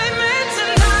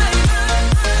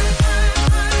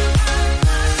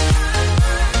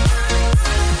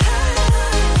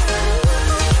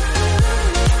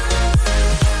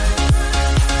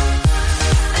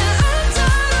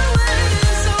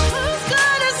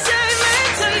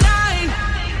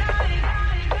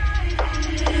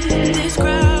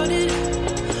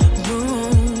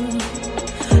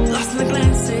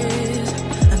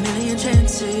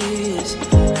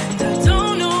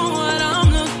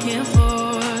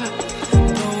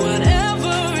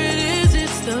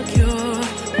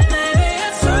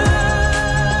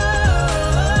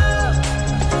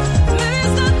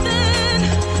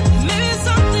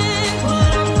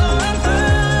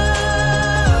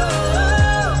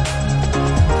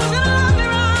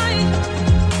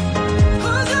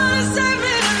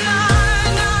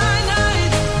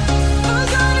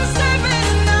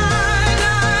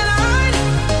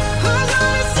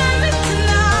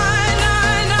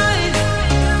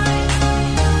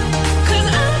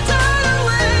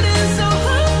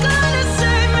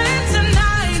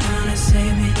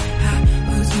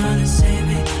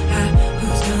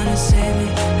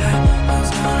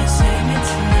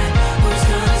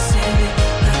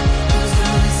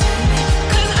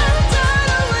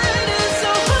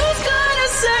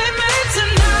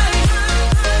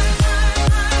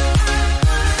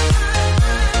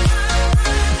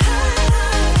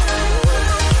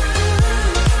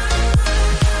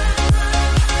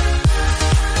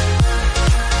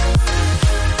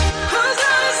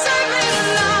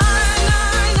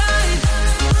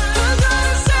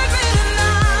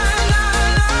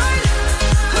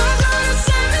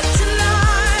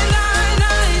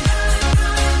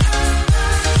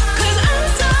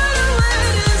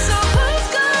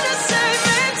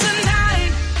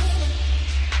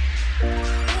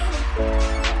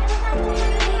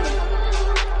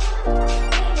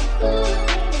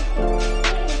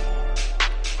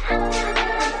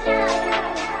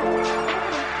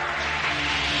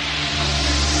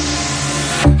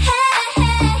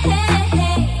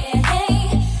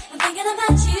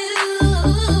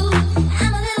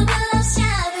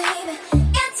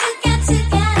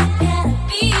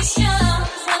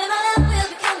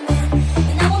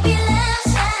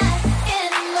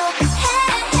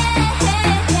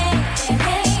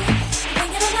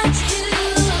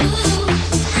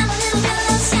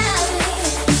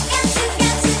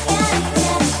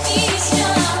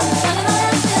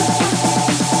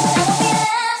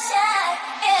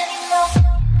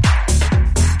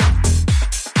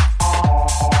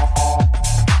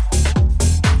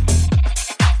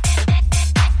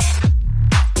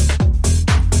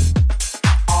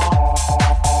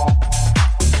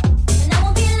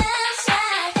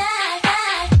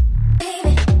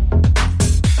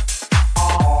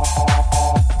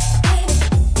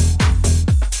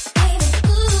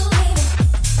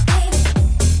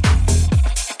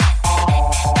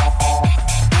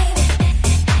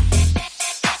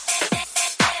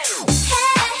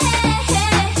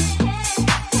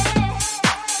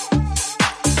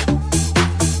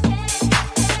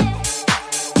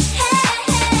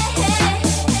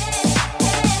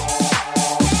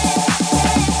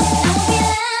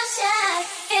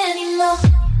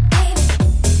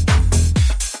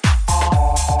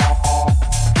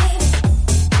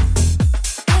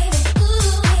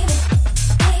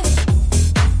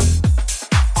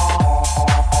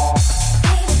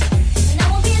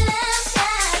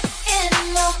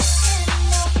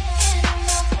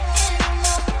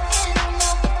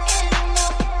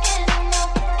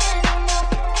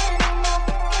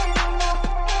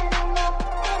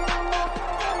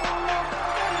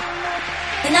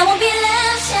I won't be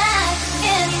left shy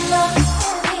anymore.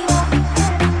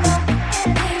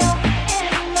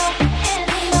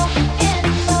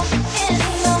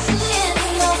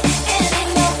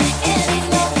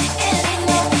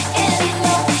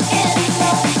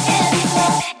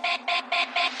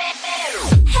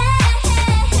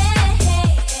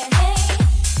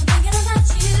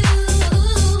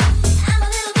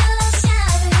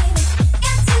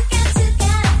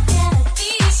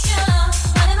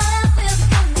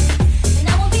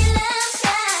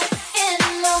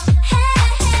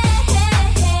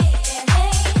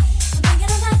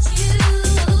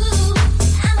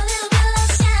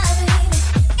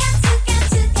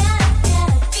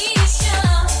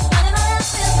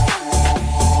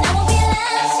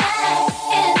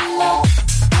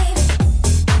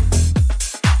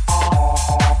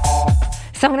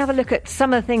 So I'm going to have a look at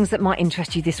some of the things that might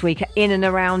interest you this week in and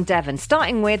around Devon.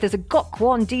 Starting with, there's a Gok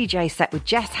Wan DJ set with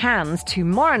Jess Hands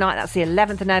tomorrow night. That's the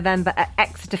 11th of November at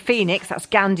Exeter Phoenix. That's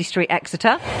Gandhi Street,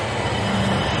 Exeter.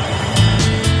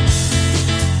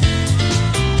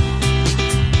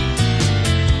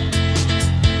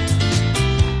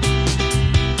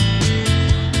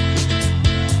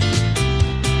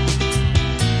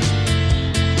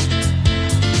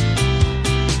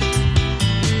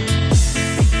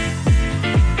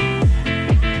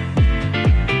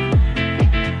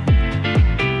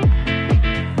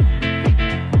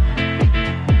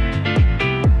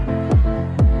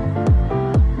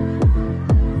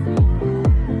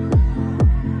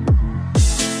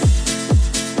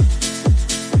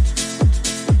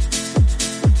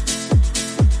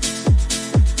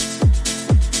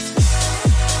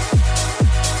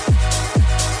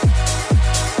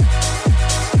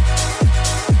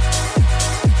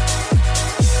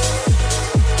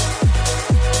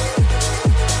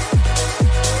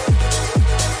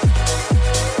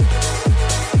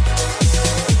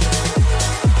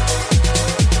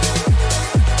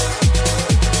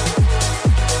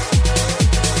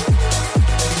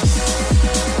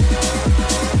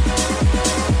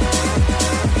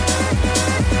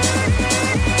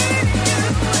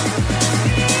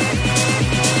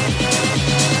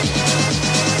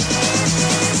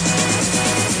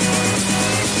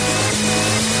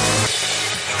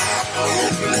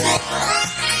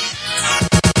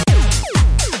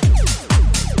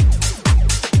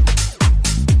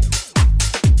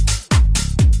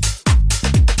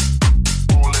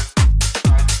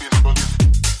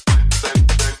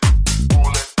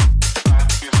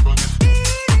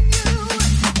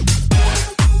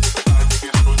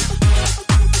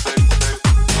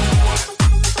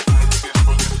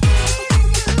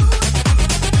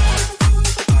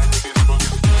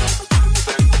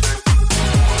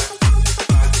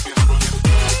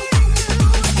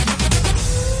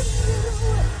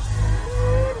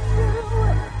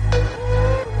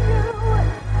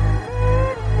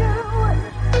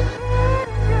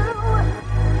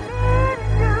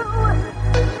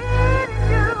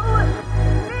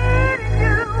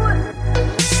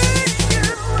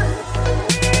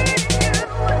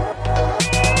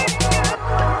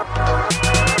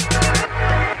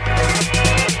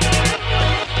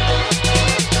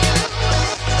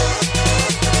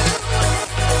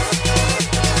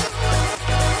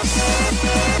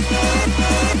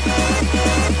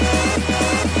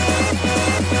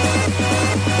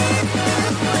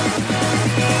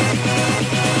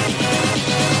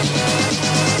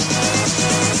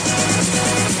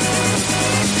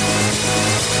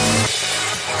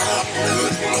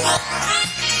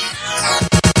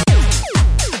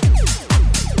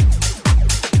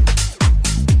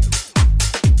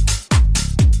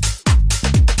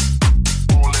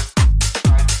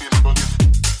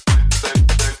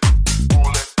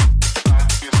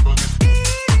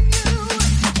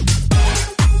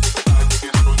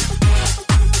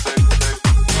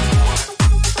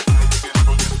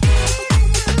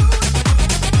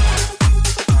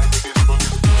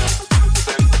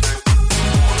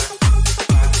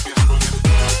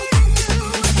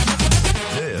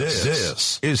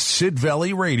 Is Sid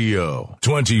Valley Radio,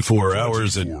 24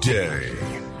 hours a day.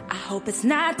 I hope it's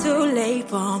not too late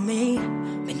for me.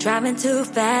 Been driving too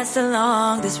fast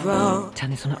along this road.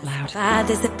 Turn this one up loud. Try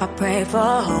this if I pray for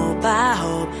hope, I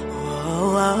hope.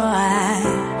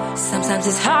 Sometimes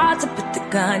it's hard to put the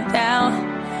gun down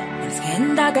when it's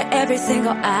getting darker every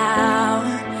single hour.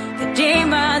 The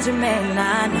demons remain,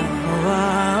 I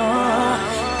know.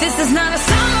 This is not a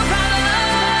song about love,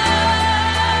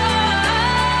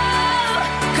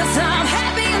 'cause I'm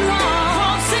happy alone.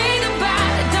 Won't sing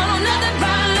about it, don't know nothing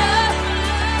about love,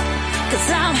 'cause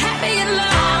I'm happy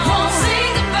alone. Won't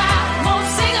sing about love, won't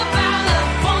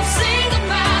sing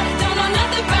about it, don't know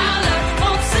nothing about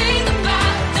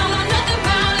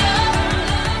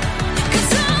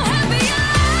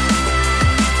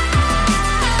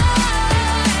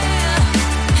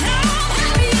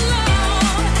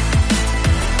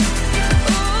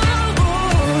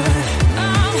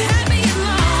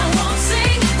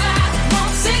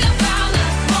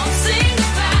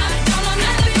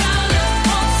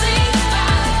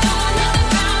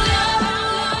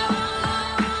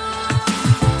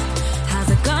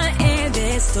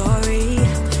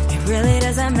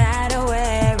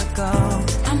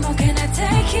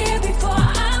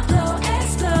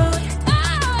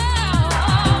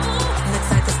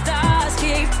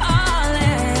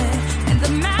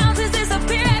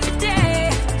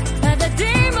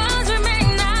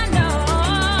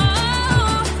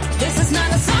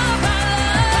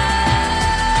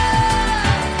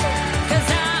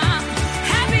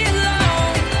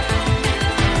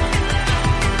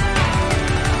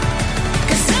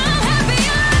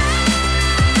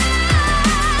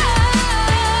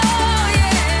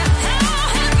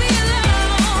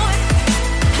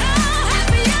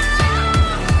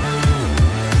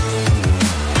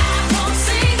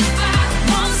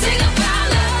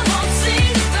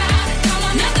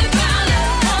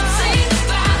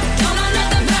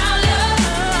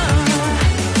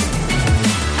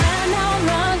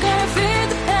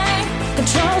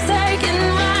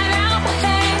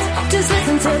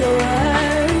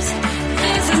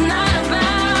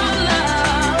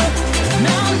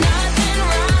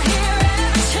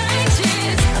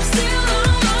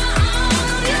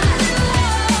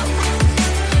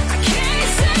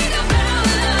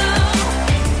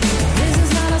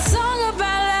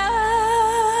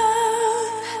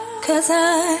 'cause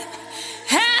I'm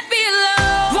happy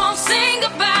alone. Won't sing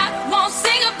about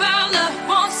love.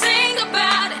 Won't sing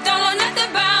about it. Don't know nothing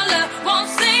about love. Won't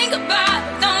sing about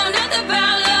it. Don't know nothing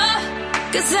about love.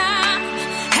 'Cause I'm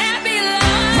happy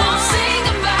alone. Won't sing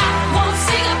about love. Won't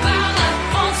sing about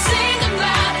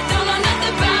it. Don't know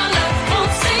nothing about love.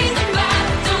 Won't sing about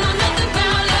it. Don't know nothing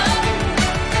about love.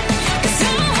 'Cause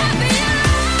I'm happy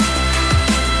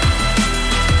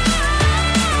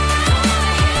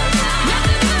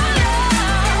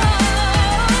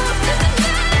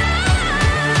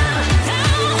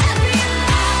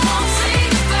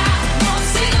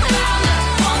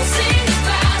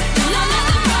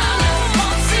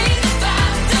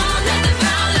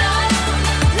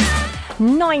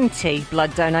 $90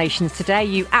 blood donations today,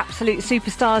 you absolute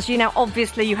superstars. You now,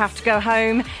 obviously, you have to go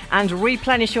home and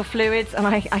replenish your fluids, and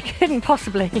I couldn't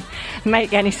possibly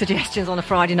make any suggestions on a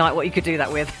Friday night what you could do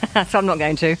that with, so I'm not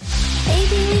going to.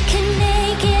 Maybe we can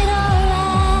make it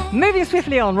alright. Moving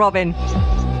swiftly on, Robin.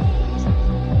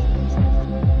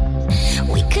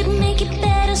 We could make it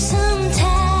better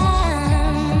sometime.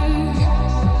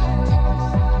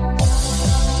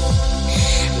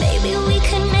 Maybe we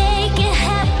could make it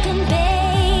happen, baby.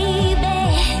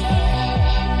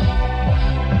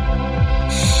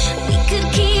 We could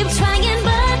keep trying,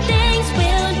 but things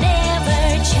will never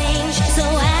change. So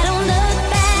I don't look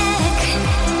back.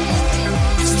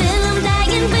 Still I'm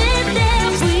dying with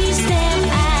every step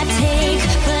I take,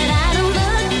 but I don't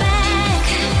look back.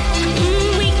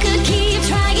 We could keep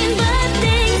trying, but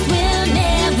things will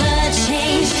never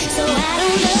change. So I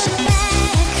don't look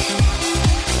back.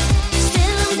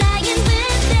 Still I'm dying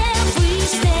with every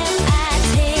step I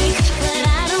take, but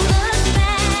I don't look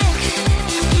back.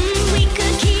 We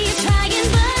could keep trying,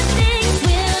 but things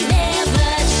will never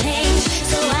change.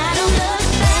 So I don't look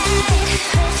back.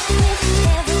 With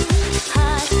every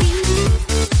heartbeat.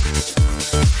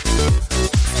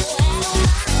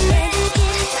 Let it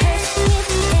get hurt with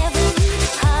every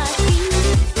heartbeat.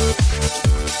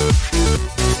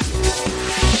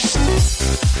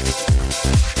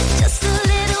 Just a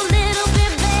little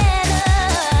bit better.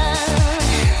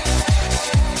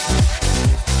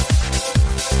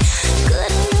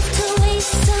 Good enough to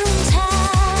waste some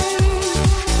time.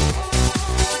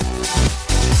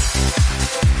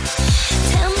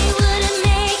 Tell me, would it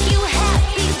make you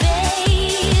happy,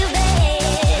 baby?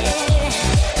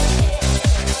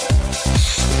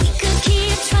 We could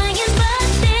keep trying, but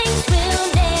things will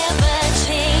never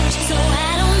change. So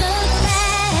I don't look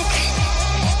back.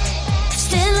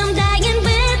 Still I'm dying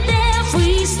with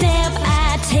every step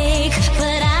I take,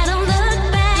 but I don't look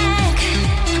back.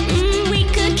 We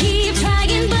could keep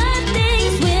trying, but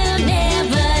things will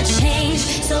never change.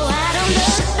 So I don't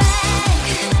look back.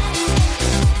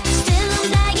 Still I'm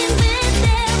dying with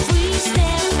every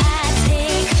step I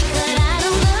take, but I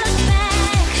don't look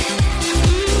back.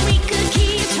 We could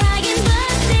keep trying,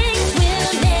 but things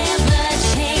will never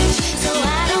change. So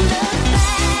I don't look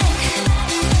back.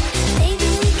 Maybe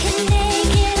we can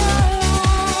make it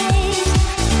alright.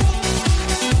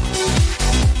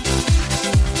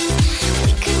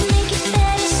 We could make it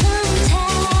better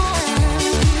sometime.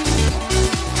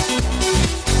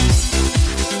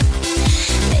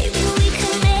 Maybe we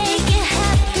could make it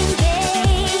happen,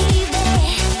 baby.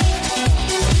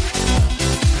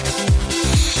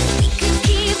 We could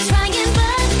keep trying,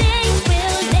 but things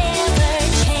will never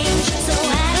change. So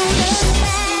I don't look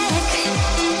back.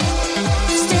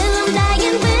 Still I'm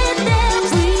dying with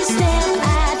every step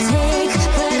I take,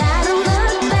 but I don't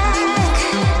look back.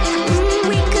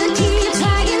 We could keep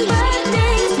trying, but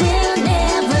things will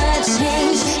never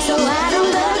change. So I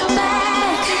don't look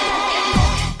back.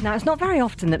 Now, it's not very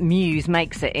often that Muse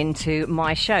makes it into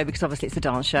my show because obviously it's a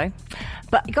dance show.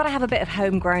 But you've got to have a bit of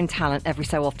homegrown talent every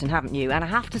so often, haven't you? And I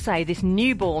have to say, this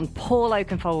Newborn Paul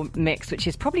Oakenfold mix, which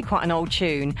is probably quite an old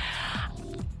tune,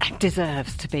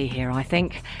 deserves to be here, I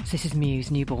think. So this is Muse,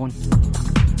 Newborn.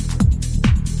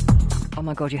 Oh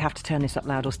my God, you have to turn this up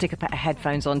loud or stick a pair of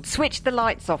headphones on, switch the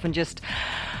lights off and just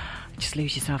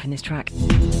lose yourself in this track.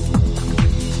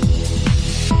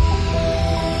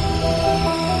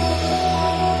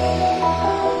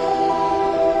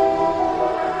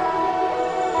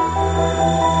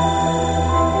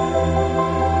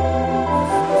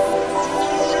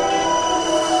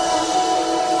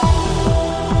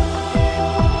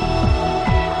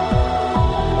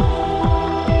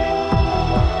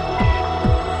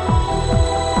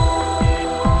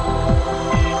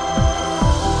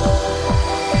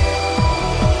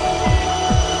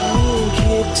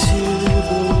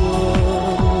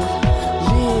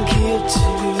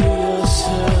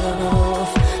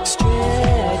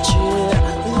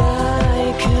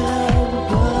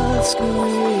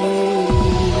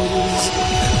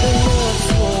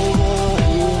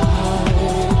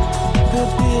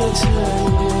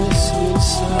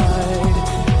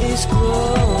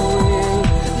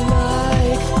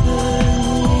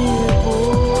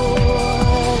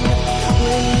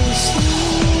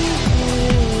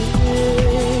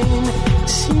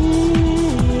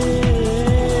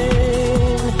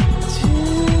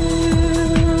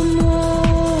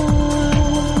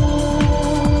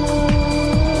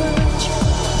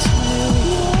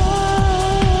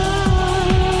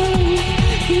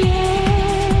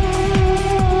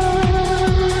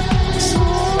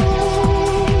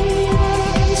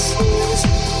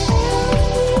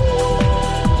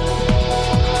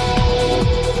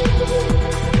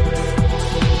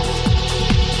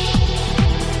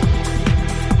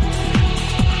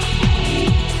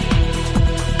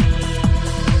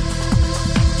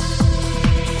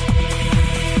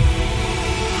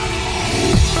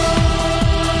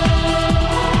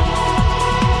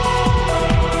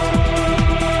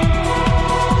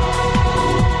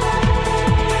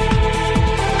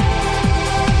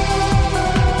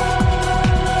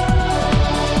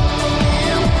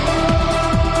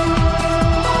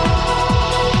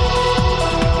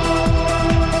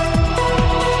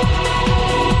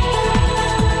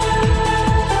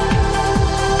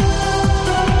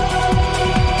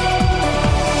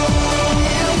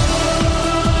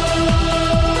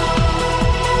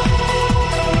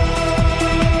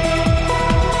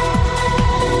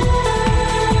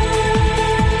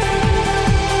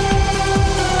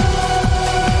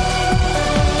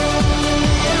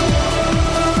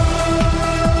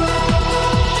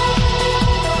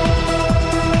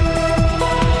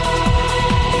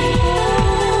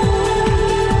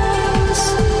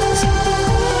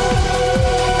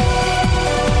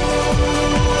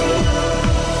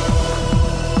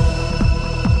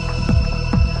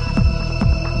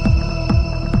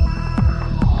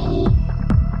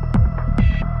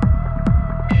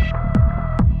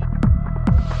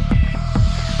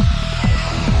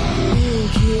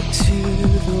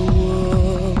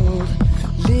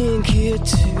 it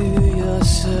to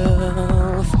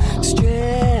yourself.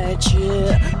 Stretch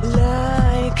it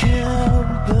like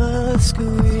a bird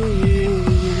squeeze.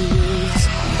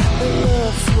 The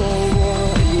love for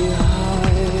what you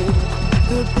hide,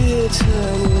 the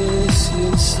bitterness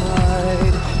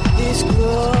inside is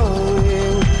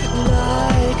growing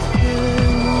like the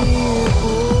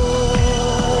newborn.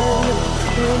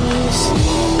 When you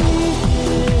see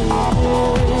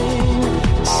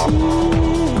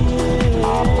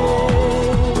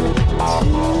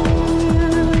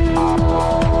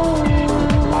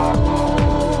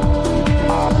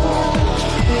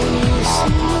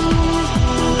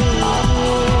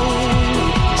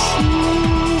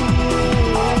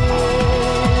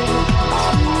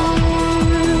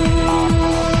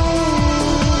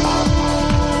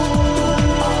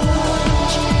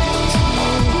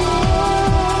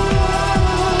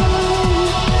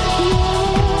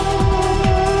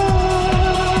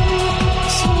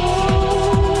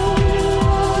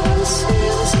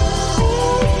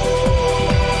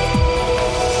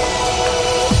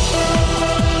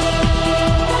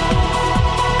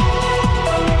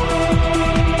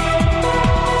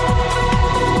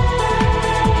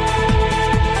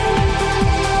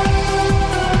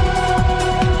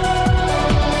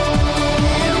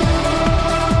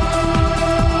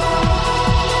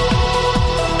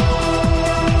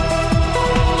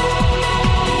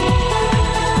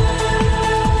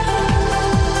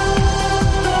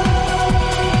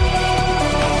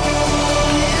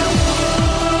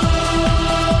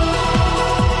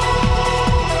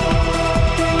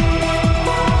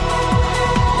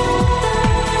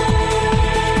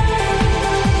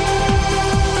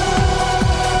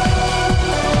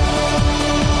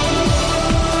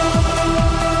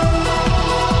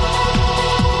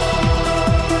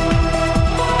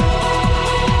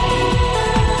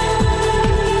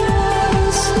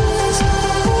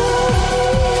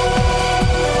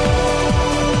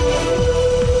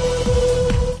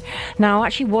Now, I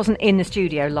actually wasn't in the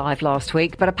studio live last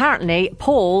week, but apparently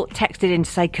Paul texted in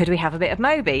to say, could we have a bit of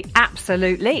Moby?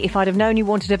 Absolutely. If I'd have known you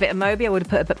wanted a bit of Moby, I would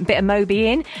have put a bit of Moby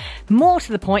in. More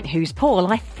to the point, who's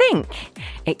Paul? I think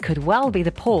it could well be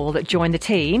the Paul that joined the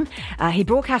team. He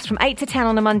broadcasts from 8 to 10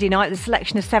 on a Monday night, the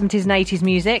selection of 70s and 80s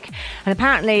music. And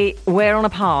apparently we're on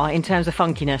a par in terms of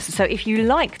funkiness. So if you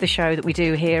like the show that we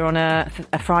do here on a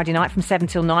Friday night from 7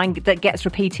 till 9, that gets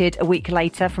repeated a week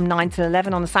later from 9 till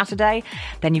 11 on a Saturday,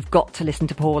 then you've got to listen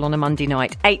to Paul on a Monday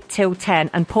night, 8 till 10.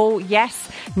 And Paul, yes,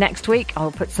 next week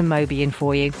I'll put some Moby in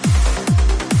for you.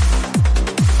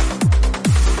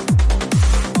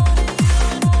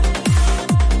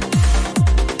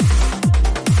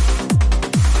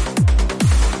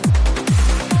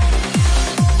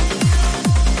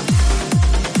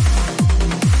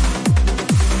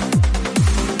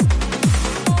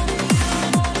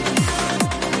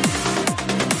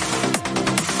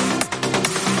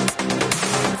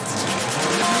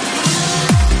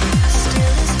 Still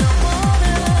is no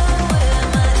water where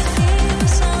my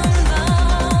fears unbound.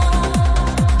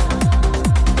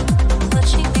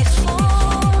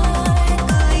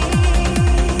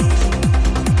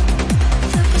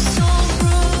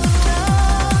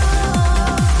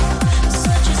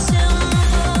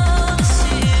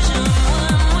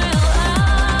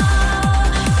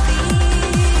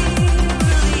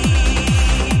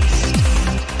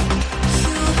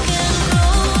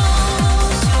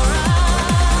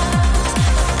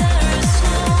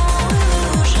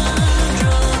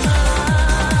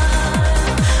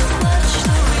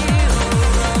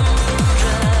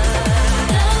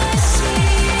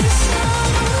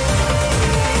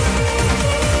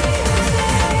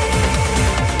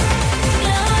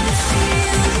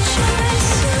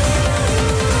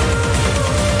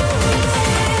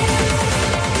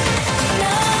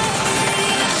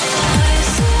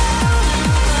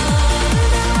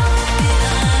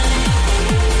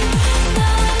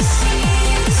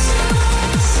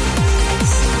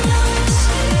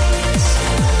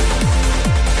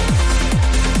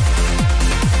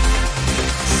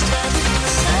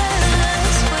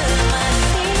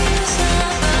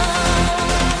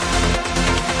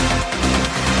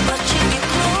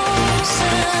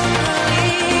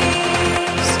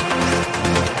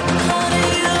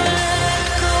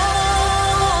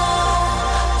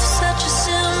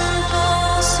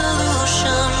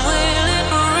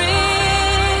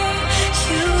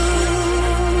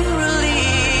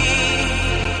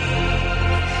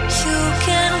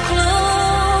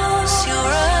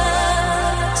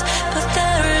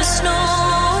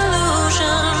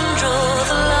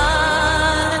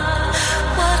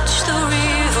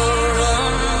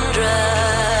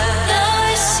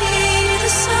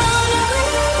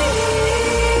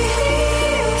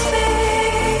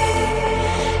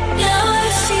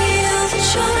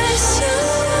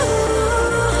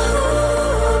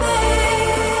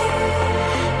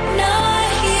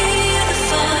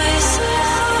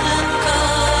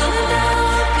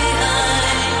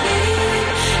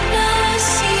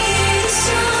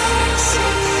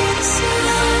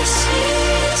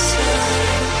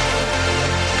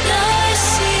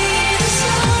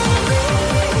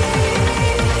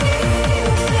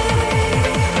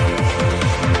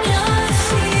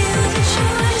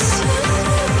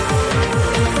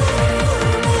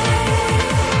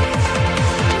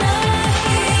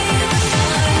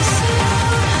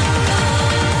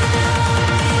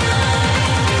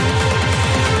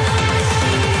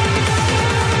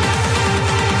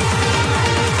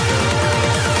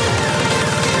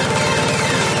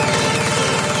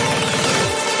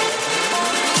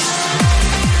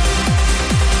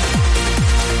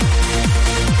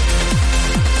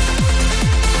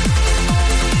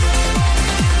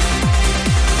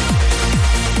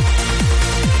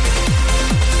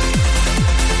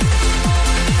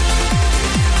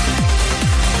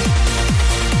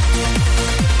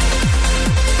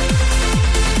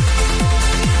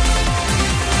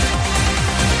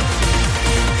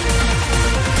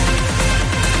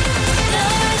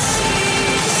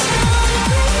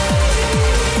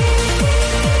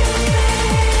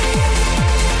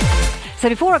 So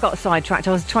before I got sidetracked,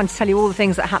 I was trying to tell you all the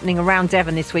things that are happening around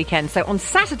Devon this weekend. So on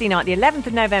Saturday night, the 11th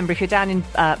of November, if you're down in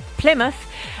Plymouth,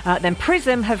 then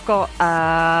Prism have got,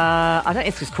 I don't know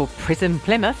if it's called Prism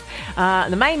Plymouth.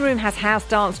 The main room has house,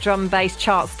 dance, drum, bass,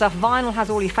 chart stuff. Vinyl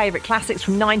has all your favourite classics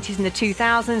from 90s and the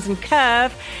 2000s. And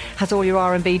Curve has all your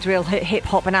R&B, drill, hip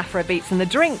hop and Afro beats. And the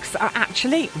drinks are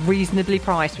actually reasonably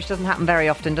priced, which doesn't happen very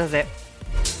often, does it?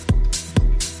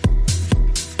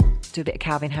 Let's do a bit of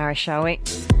Calvin Harris, shall we?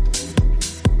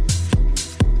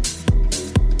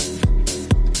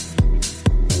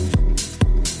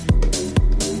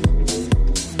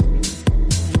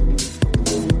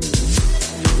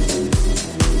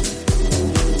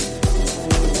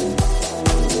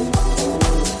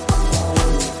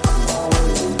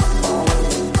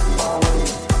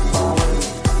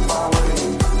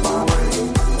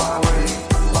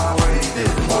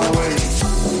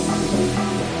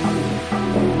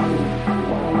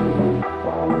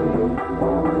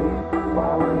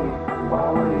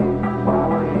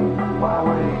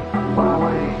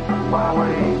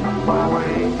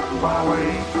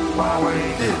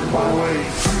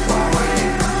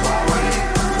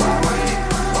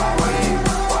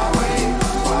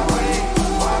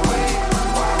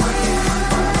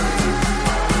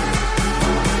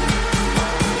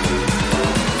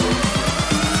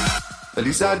 At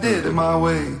least I did it my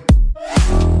way.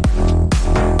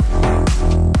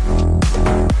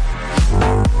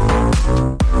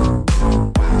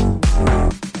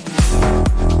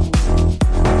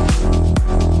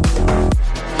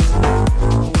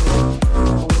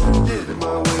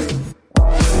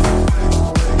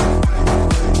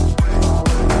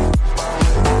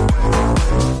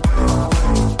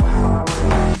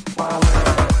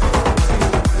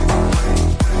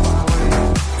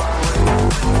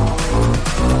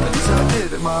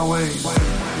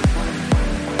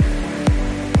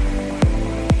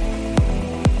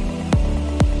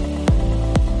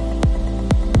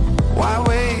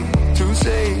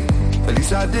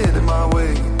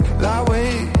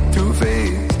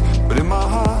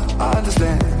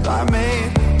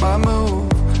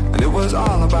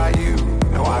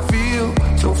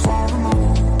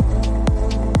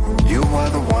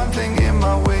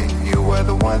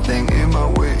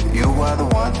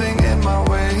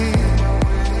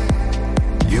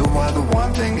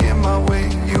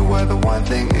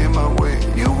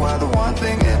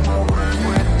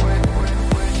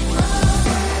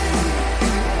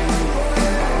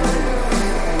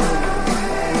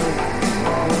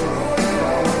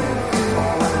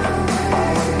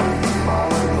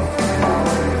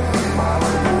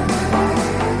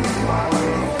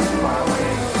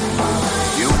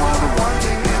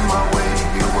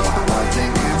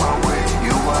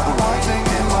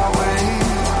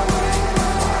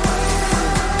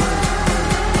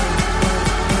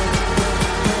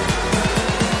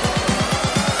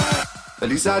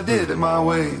 I did it my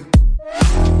way.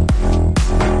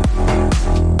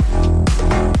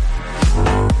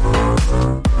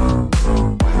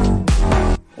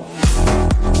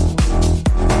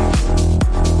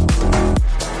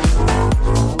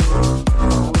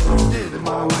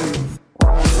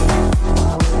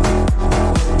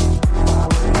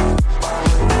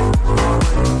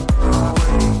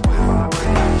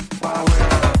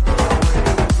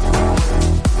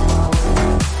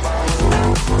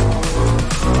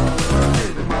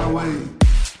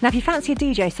 Now, if you fancy a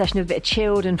DJ session of a bit of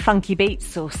chilled and funky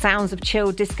beats or sounds of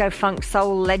chilled disco, funk,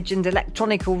 soul, legend,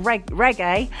 electronic or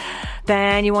reggae,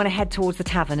 then you want to head towards the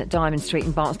Tavern at Diamond Street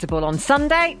in Barnstaple on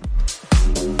Sunday.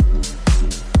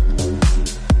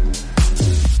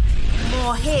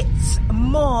 More hits,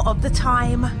 more of the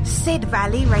time. Sid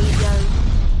Valley Radio.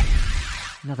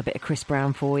 Another bit of Chris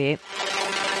Brown for you.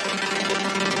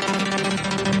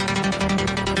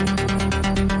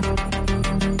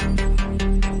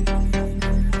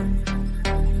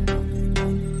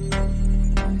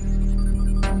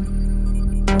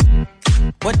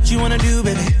 What you wanna do,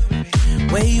 baby?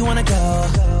 Where you wanna go?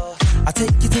 I'll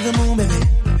take you to the moon, baby.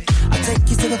 I'll take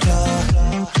you to the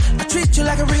floor. I treat you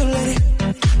like a real lady,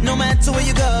 no matter where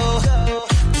you go.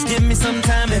 Just give me some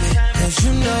time, baby. Cause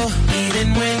you know,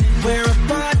 even when we're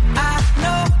apart, I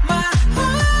know my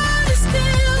heart is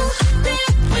still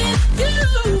there with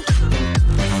you.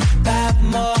 5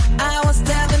 more hours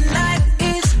till the night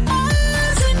is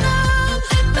ours, and I'm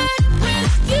back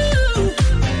with you.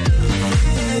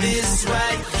 This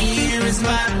right here is my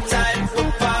type of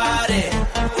party.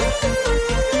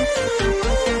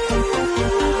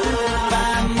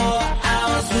 5 more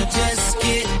hours, we're just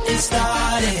getting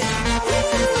started.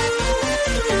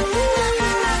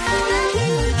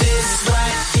 This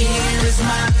right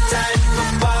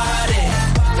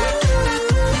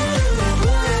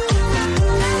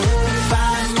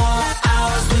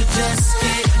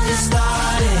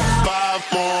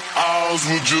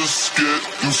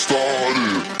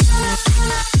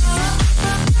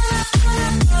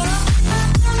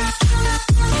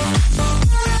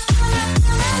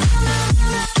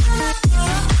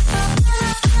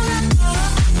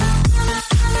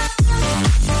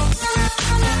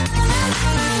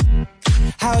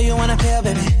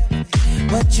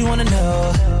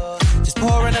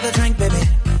another drink, baby.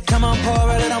 Come on, pour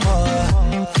a little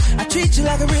more. I treat you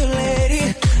like a real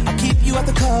lady. I'll keep you out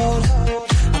the cold.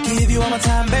 I'll give you all my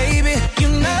time, baby. You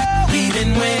know,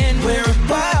 even when we're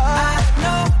apart, I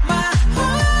know my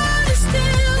heart is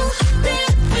still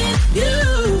there with you.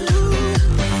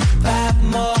 5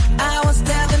 more hours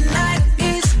till the night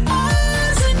is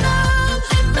ours, and I'm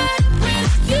in bed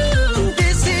with you.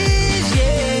 This is,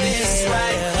 yeah, this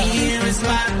right here is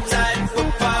my type of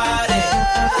party.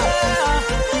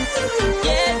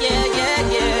 Yeah, yeah, yeah,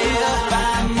 yeah.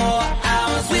 5 more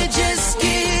hours, we're just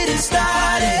getting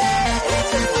started.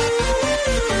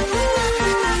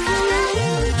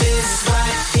 This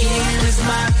right here is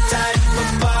my type of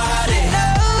party. No,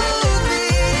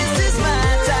 this is my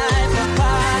type of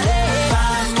party.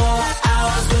 5 more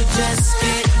hours, we're just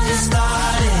getting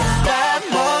started. 5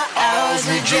 more hours,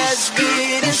 we're just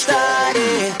getting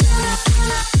started.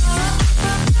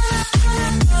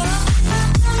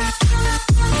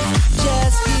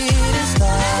 Just getting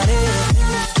started.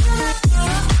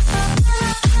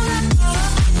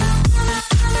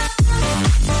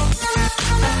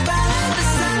 Follow the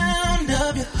sound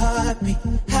of your heartbeat,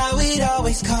 how it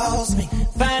always calls me,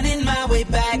 finding my way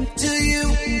back to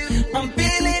you. I'm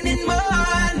feeling it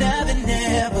more now than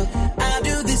ever. I'll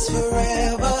do this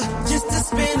forever, just to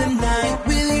spend the night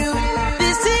with you.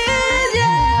 This is,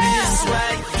 yeah, this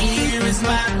right here is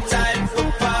my type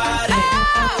of party.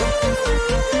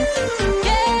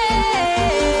 Yeah.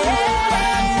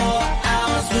 5 more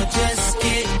hours, we're just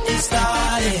getting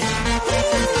started.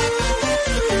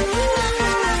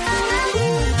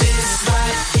 This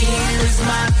right here is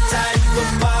my type of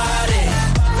party.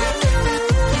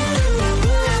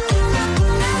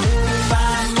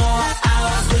 5 more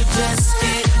hours, we're just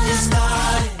getting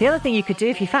started. The other thing you could do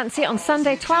if you fancy it on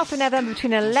Sunday, 12th of November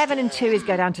between 11 and 2 is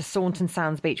go down to Saunton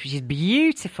Sounds Beach, which is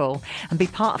beautiful, and be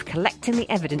part of collecting the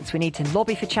evidence we need to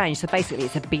lobby for change. So basically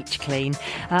it's a beach clean.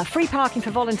 Free parking for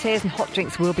volunteers and hot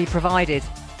drinks will be provided.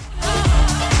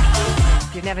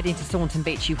 If you've never been to Saunton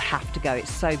Beach, you have to go.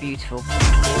 It's so beautiful.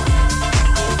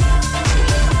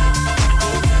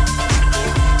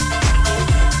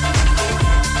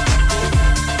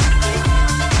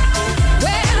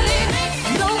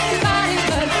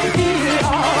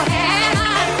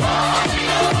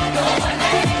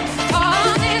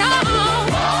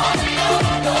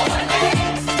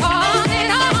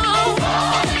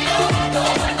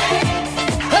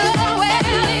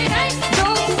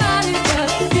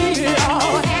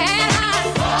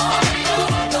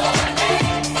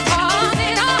 Oh,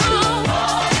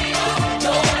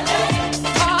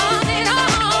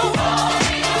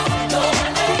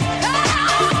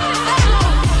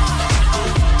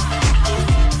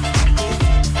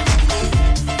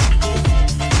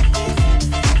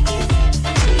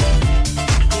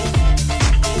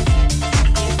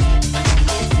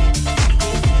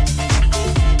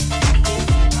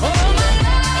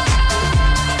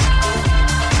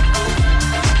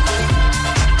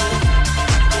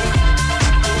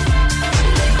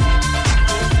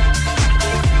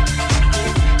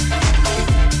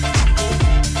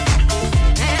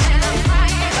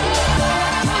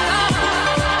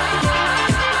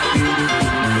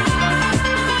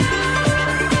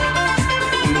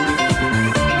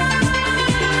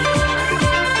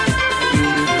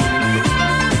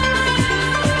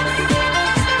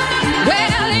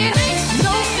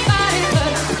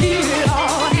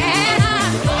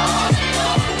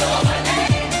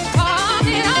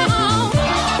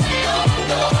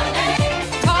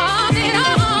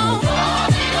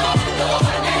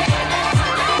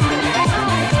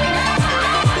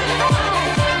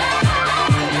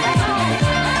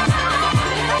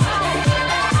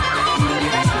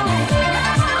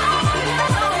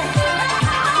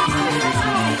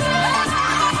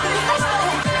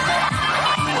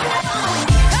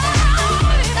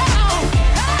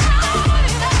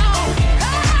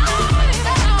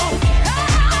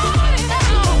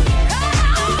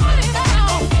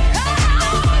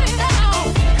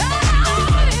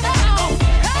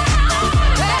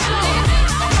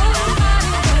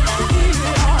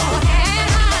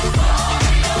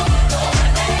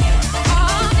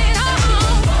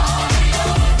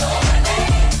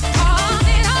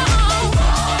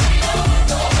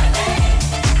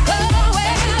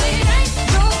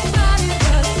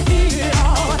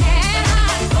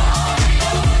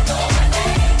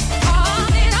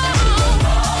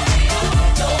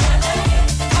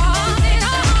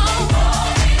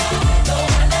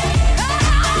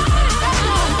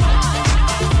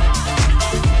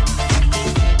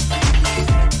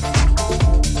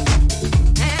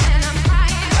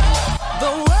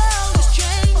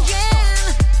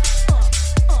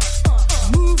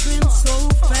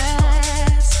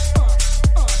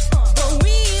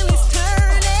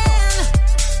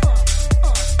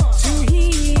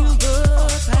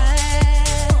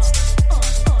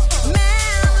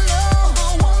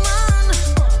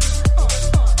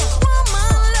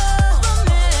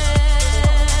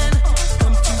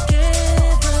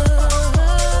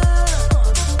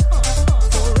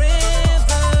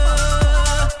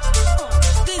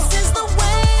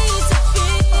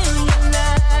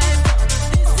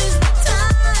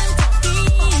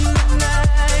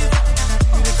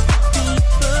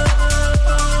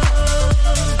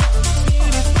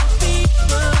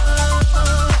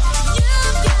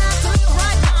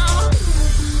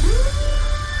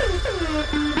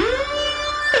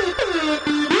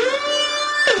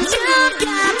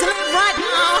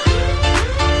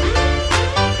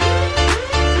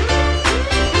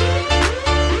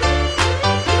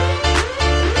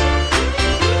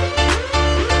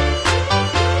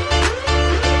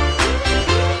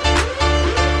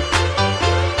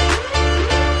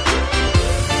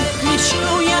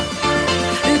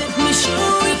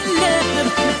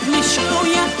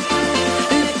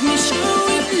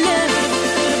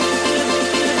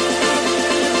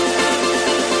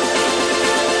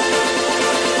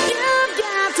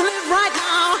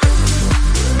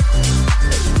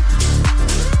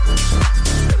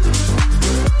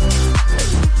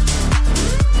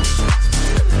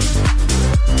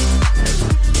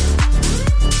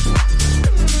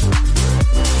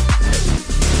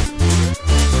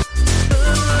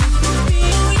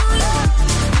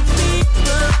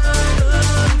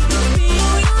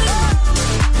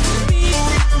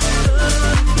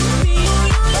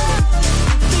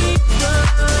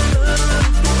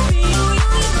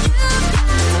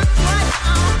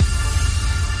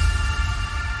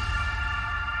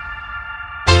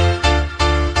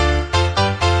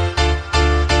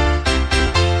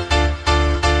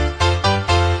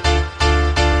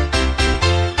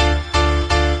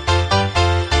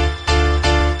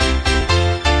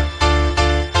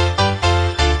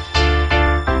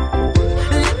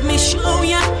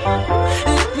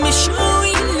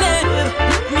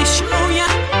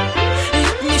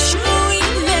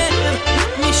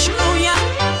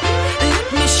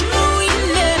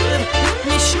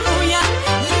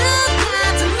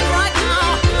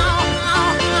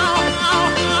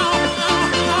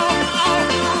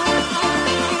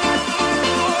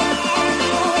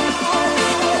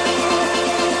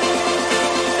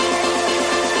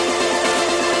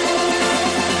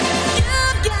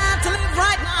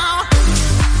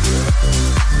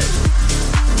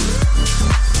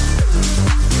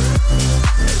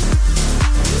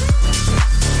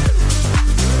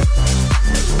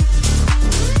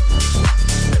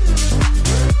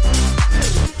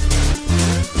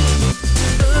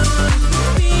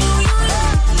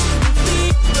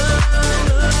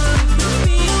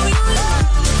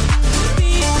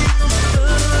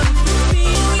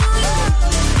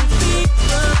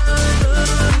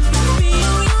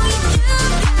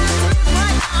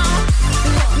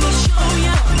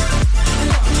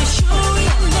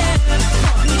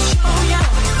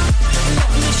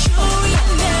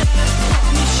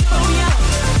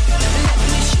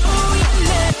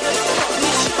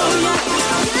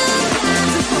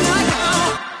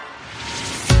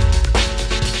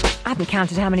 haven't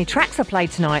counted how many tracks I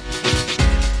played tonight.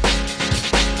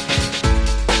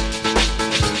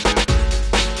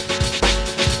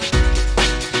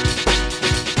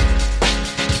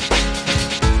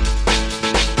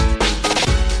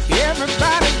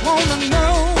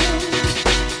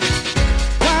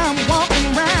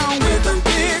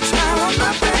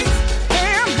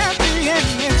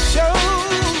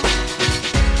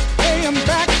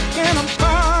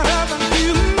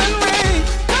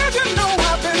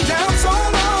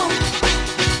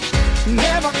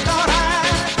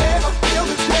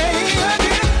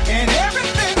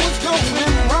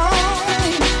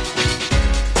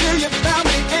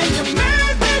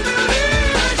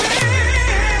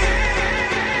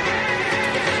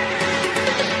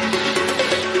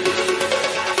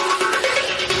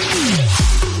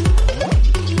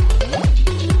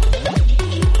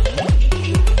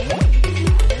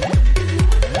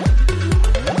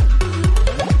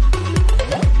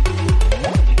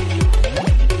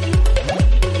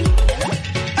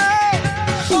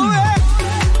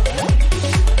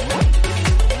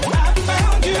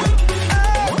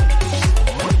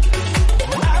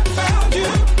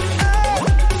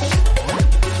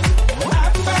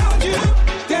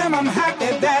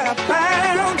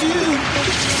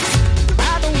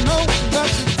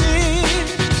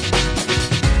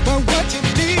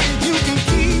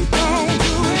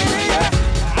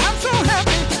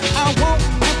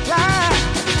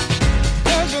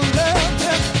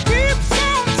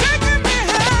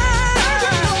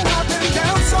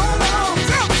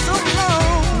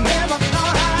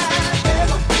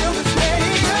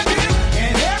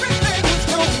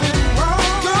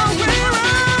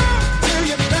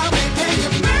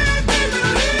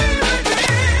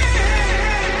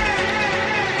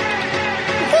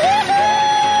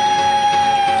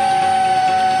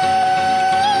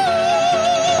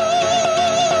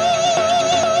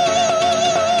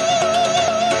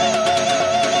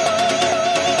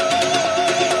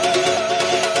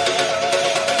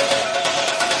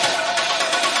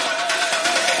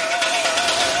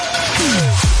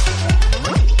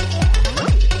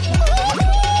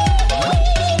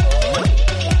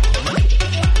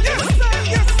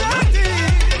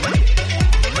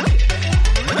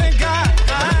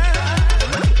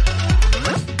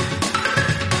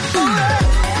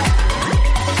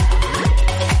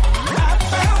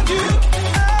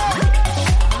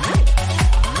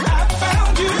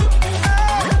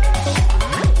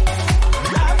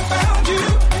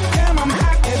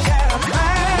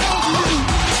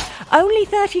 Only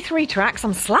 33 tracks,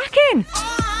 I'm slacking.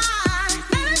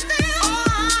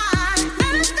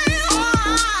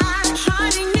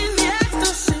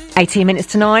 18 minutes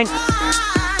to 9.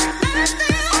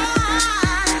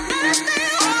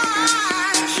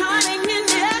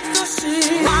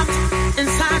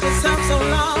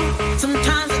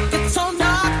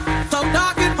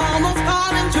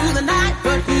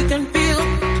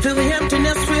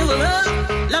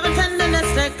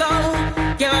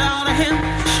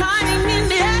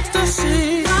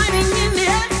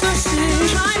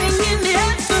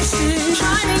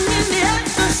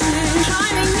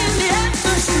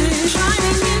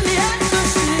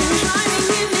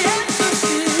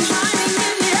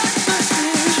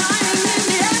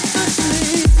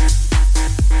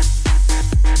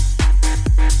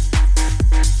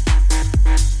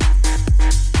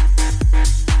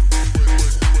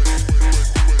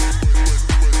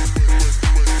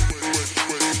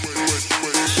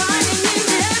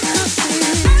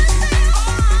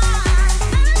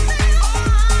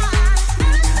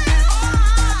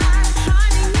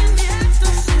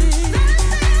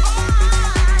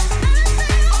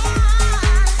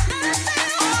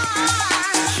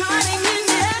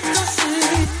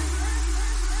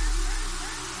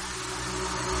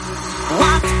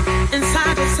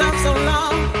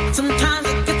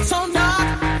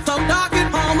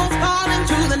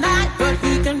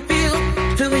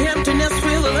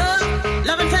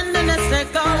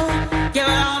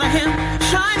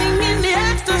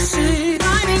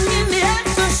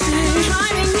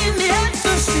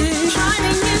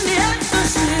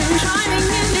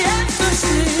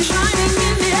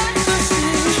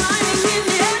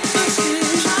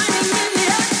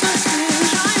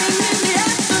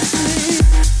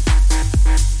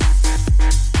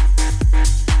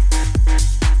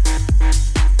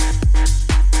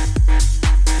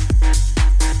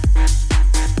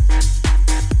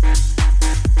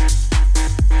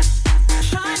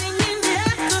 Shining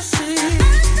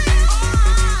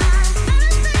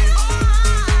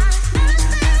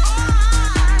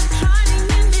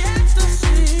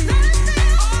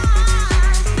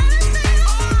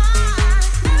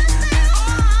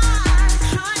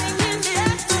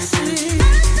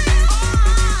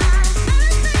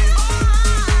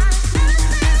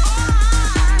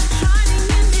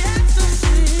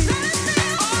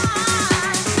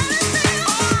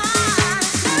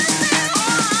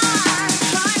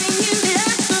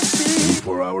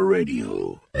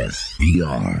Radio.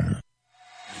 SBR.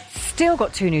 Still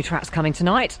got 2 new tracks coming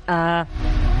tonight.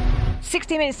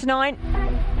 60 minutes to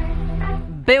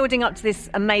 9. Building up to this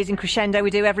amazing crescendo we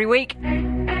do every week.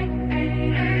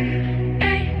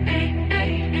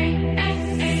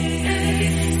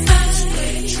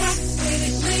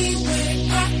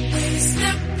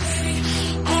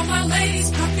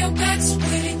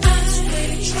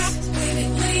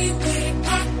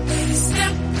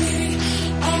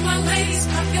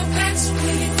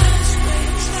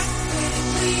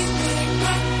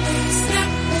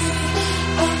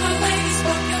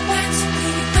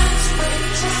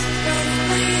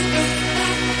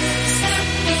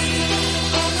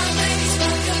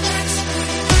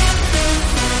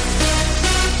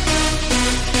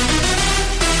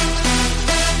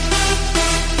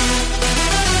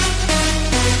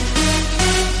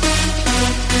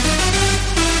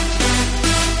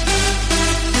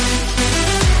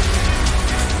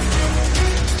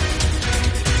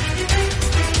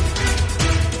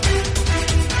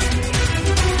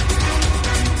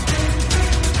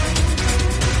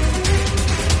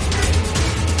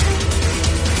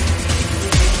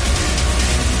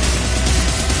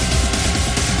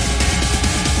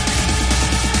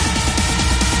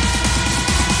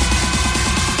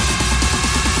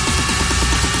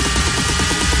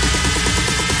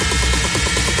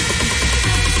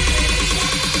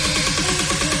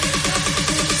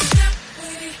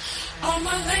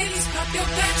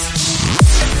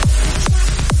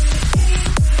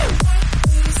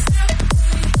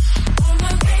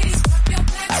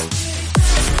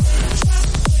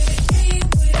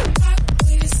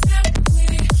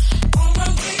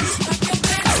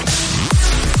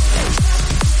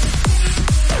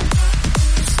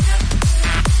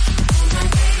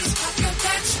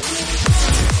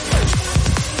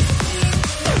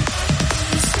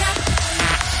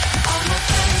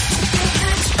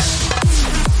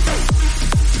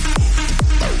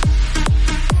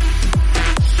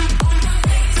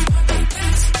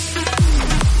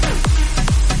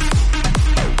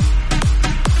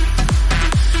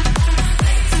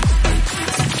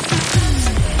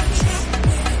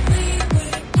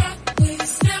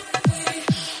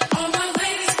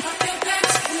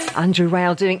 Andrew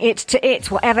Rayel doing It to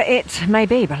It, whatever it may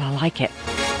be, but I like it.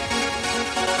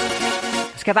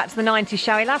 Let's go back to the 90s,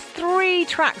 shall we? Last 3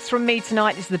 tracks from me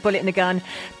tonight. This is the Bullet in the Gun,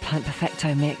 Plant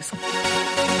Perfecto mix. There's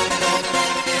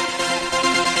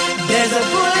a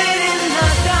bullet in the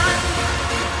gun.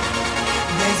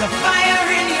 There's a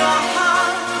fire in your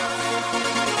heart.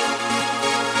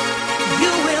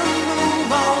 You will move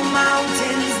all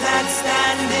mountains that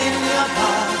stand in your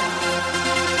path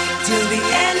till the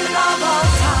end of all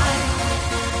time.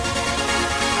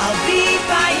 I'll be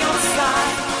by your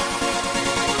side.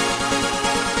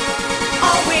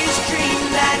 Always dream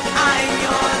that I'm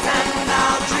yours and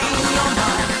I'll dream you're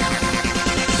mine.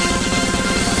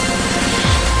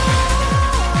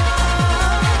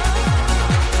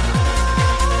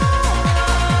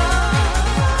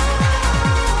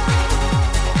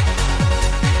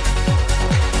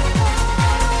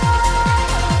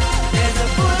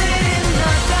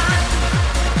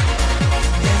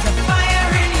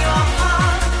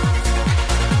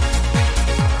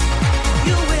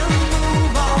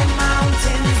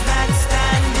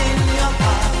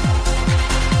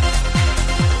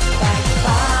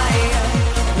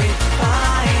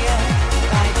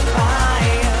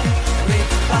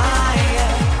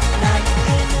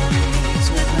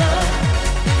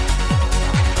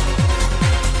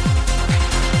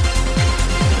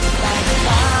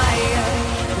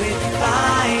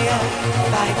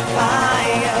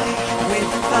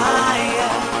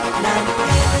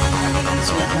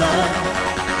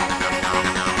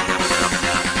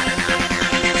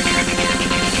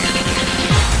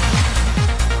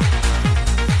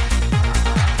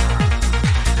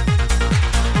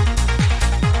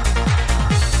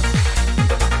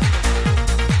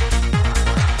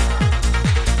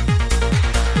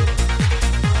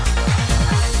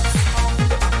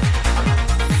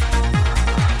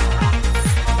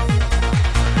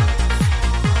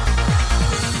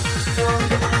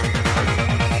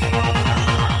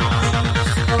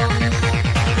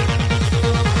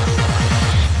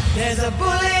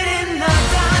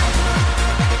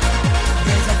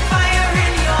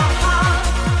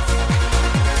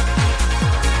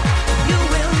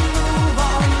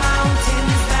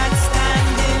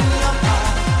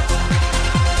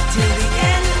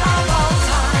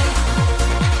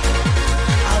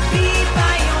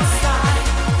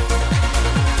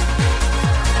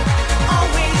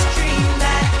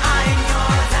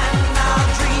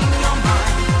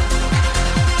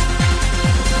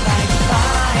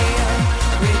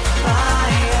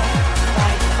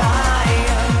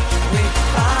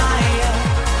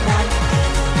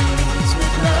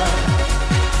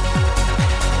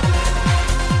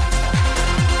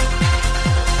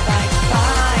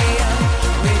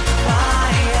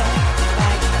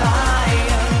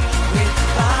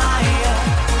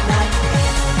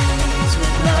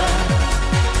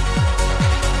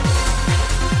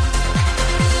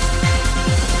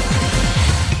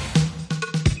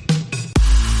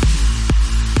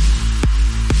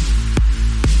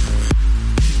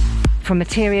 from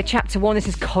Materia Chapter 1. This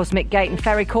is Cosmic Gate and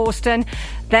Ferry Corsten.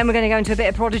 Then we're going to go into a bit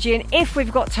of Prodigy, and if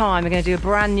we've got time, we're going to do a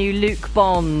brand new Luke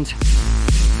Bond.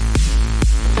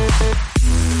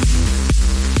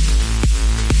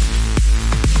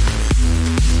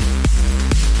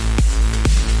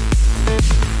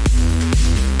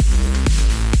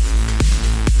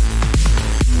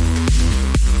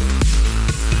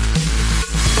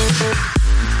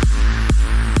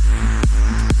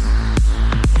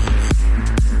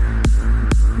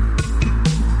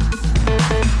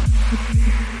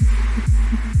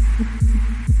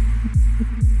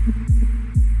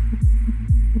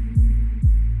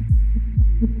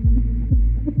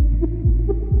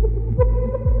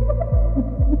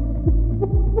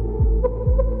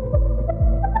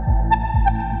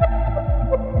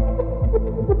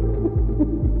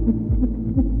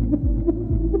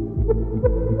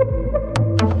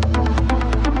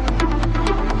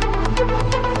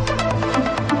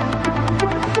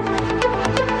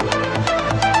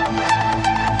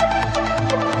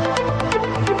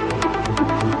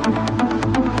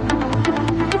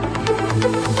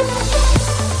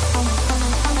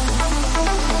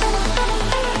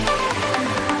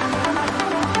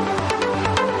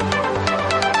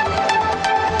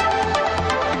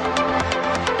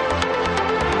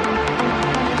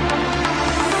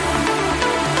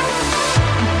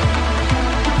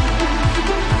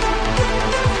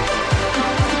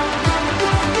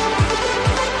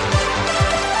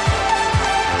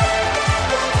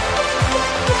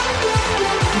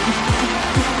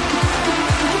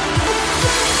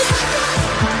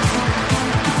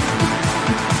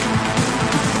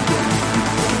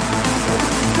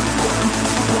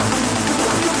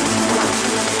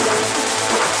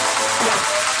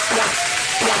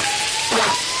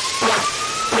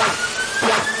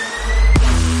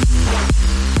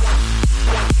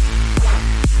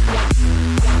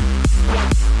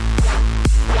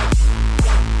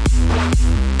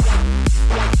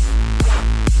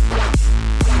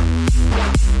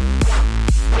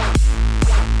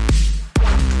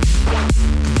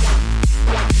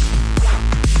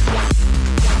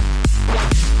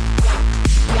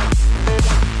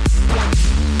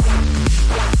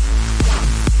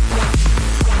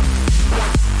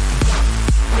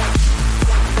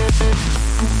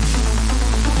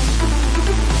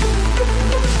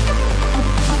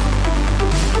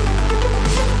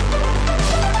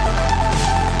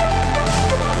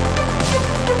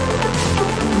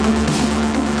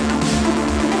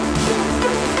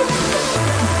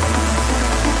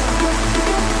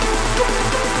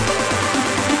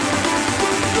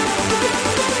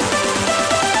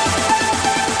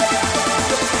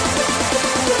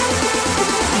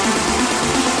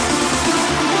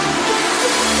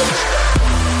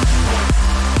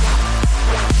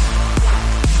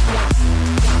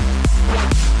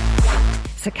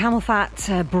 So Camel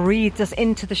Fat breathed us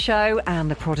into the show, and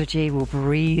the Prodigy will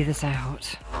breathe us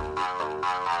out.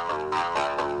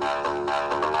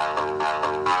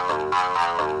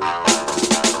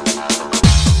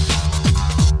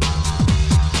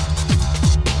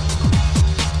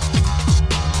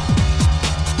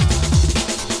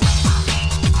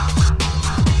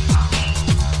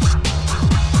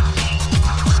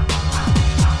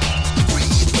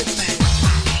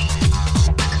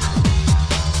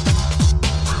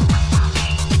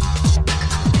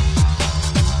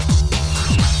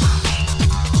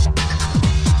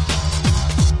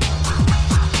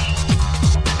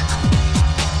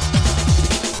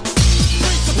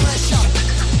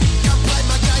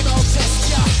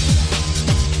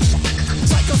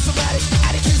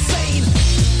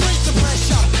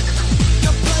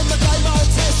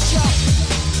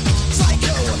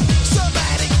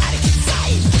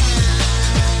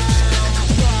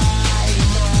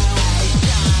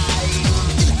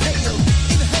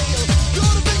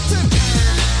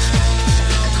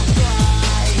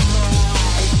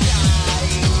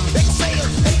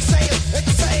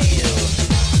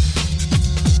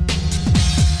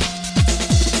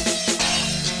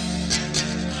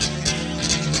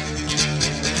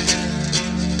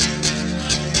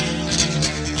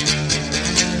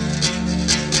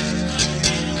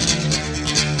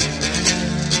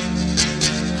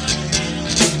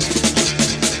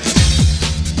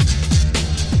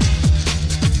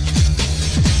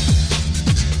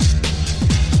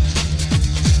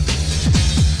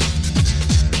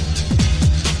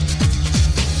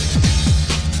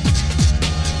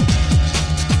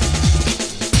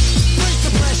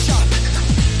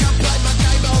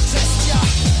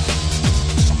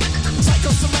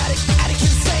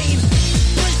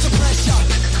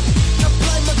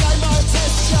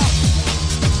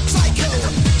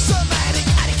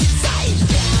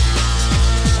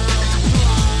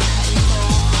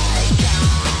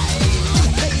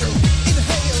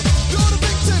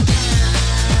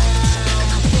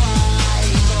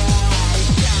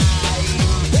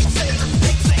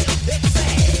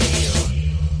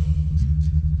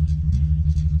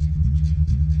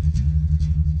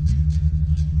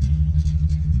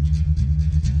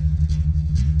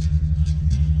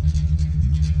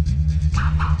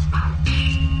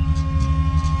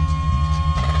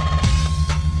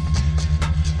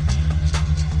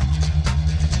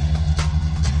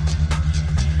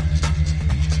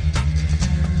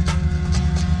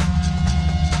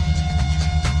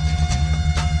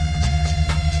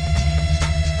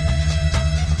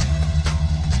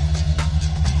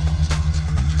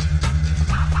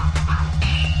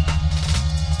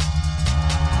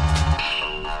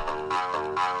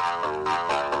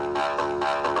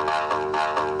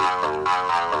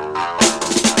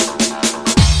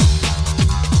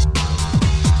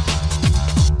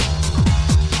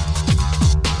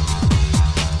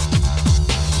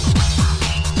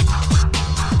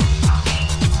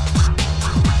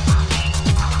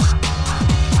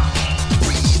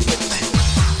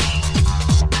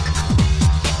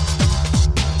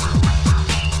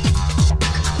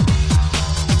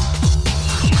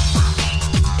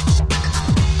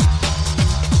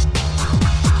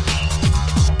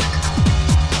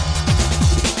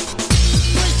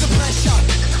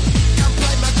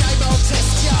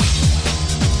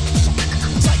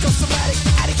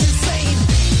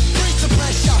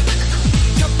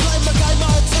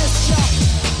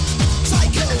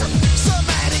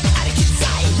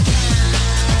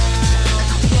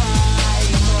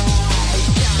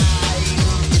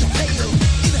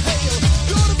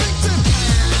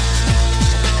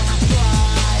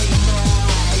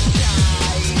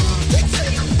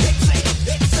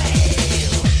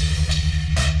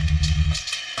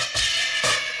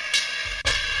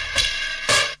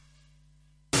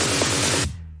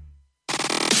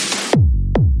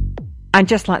 And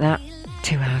just like that,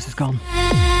 2 hours has gone.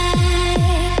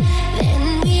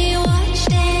 Then we watched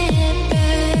it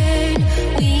burn.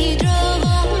 We drove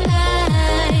all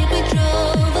night. We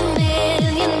drove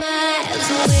 1,000,000 miles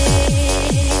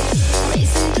away.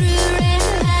 Racing through red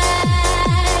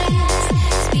lights,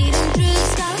 speeding through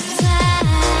stop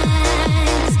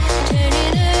signs,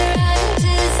 turning around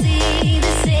to see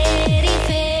the city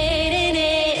fading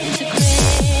into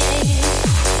gray.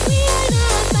 We are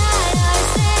not by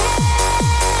ourselves,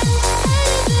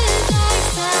 out of the dark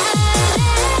silence.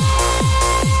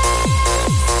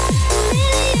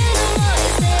 Million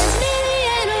voices,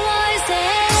 million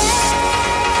voices,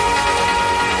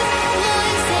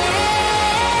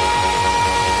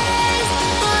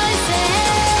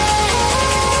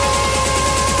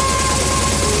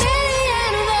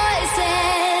 million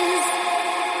voices.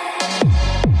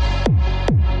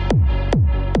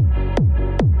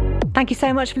 Thank you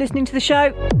so much for listening to the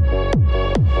show.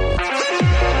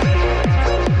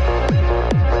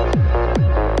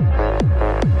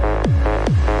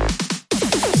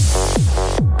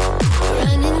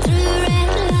 Running through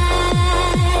red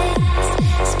lights,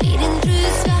 speeding through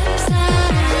stop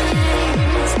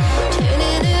signs,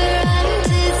 turning around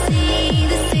to see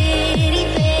the city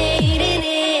fading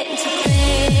into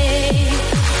gray.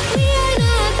 We are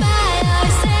not by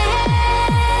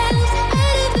ourselves,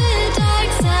 out of the dark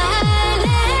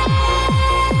silence.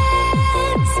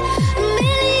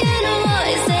 Million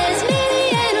voices,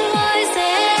 million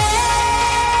voices,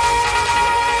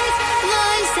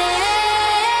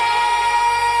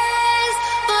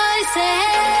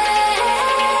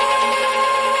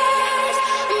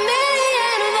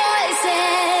 million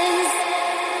voices.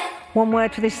 One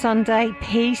word for this Sunday,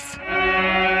 peace.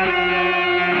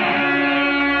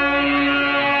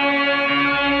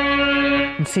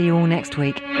 And see you all next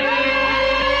week.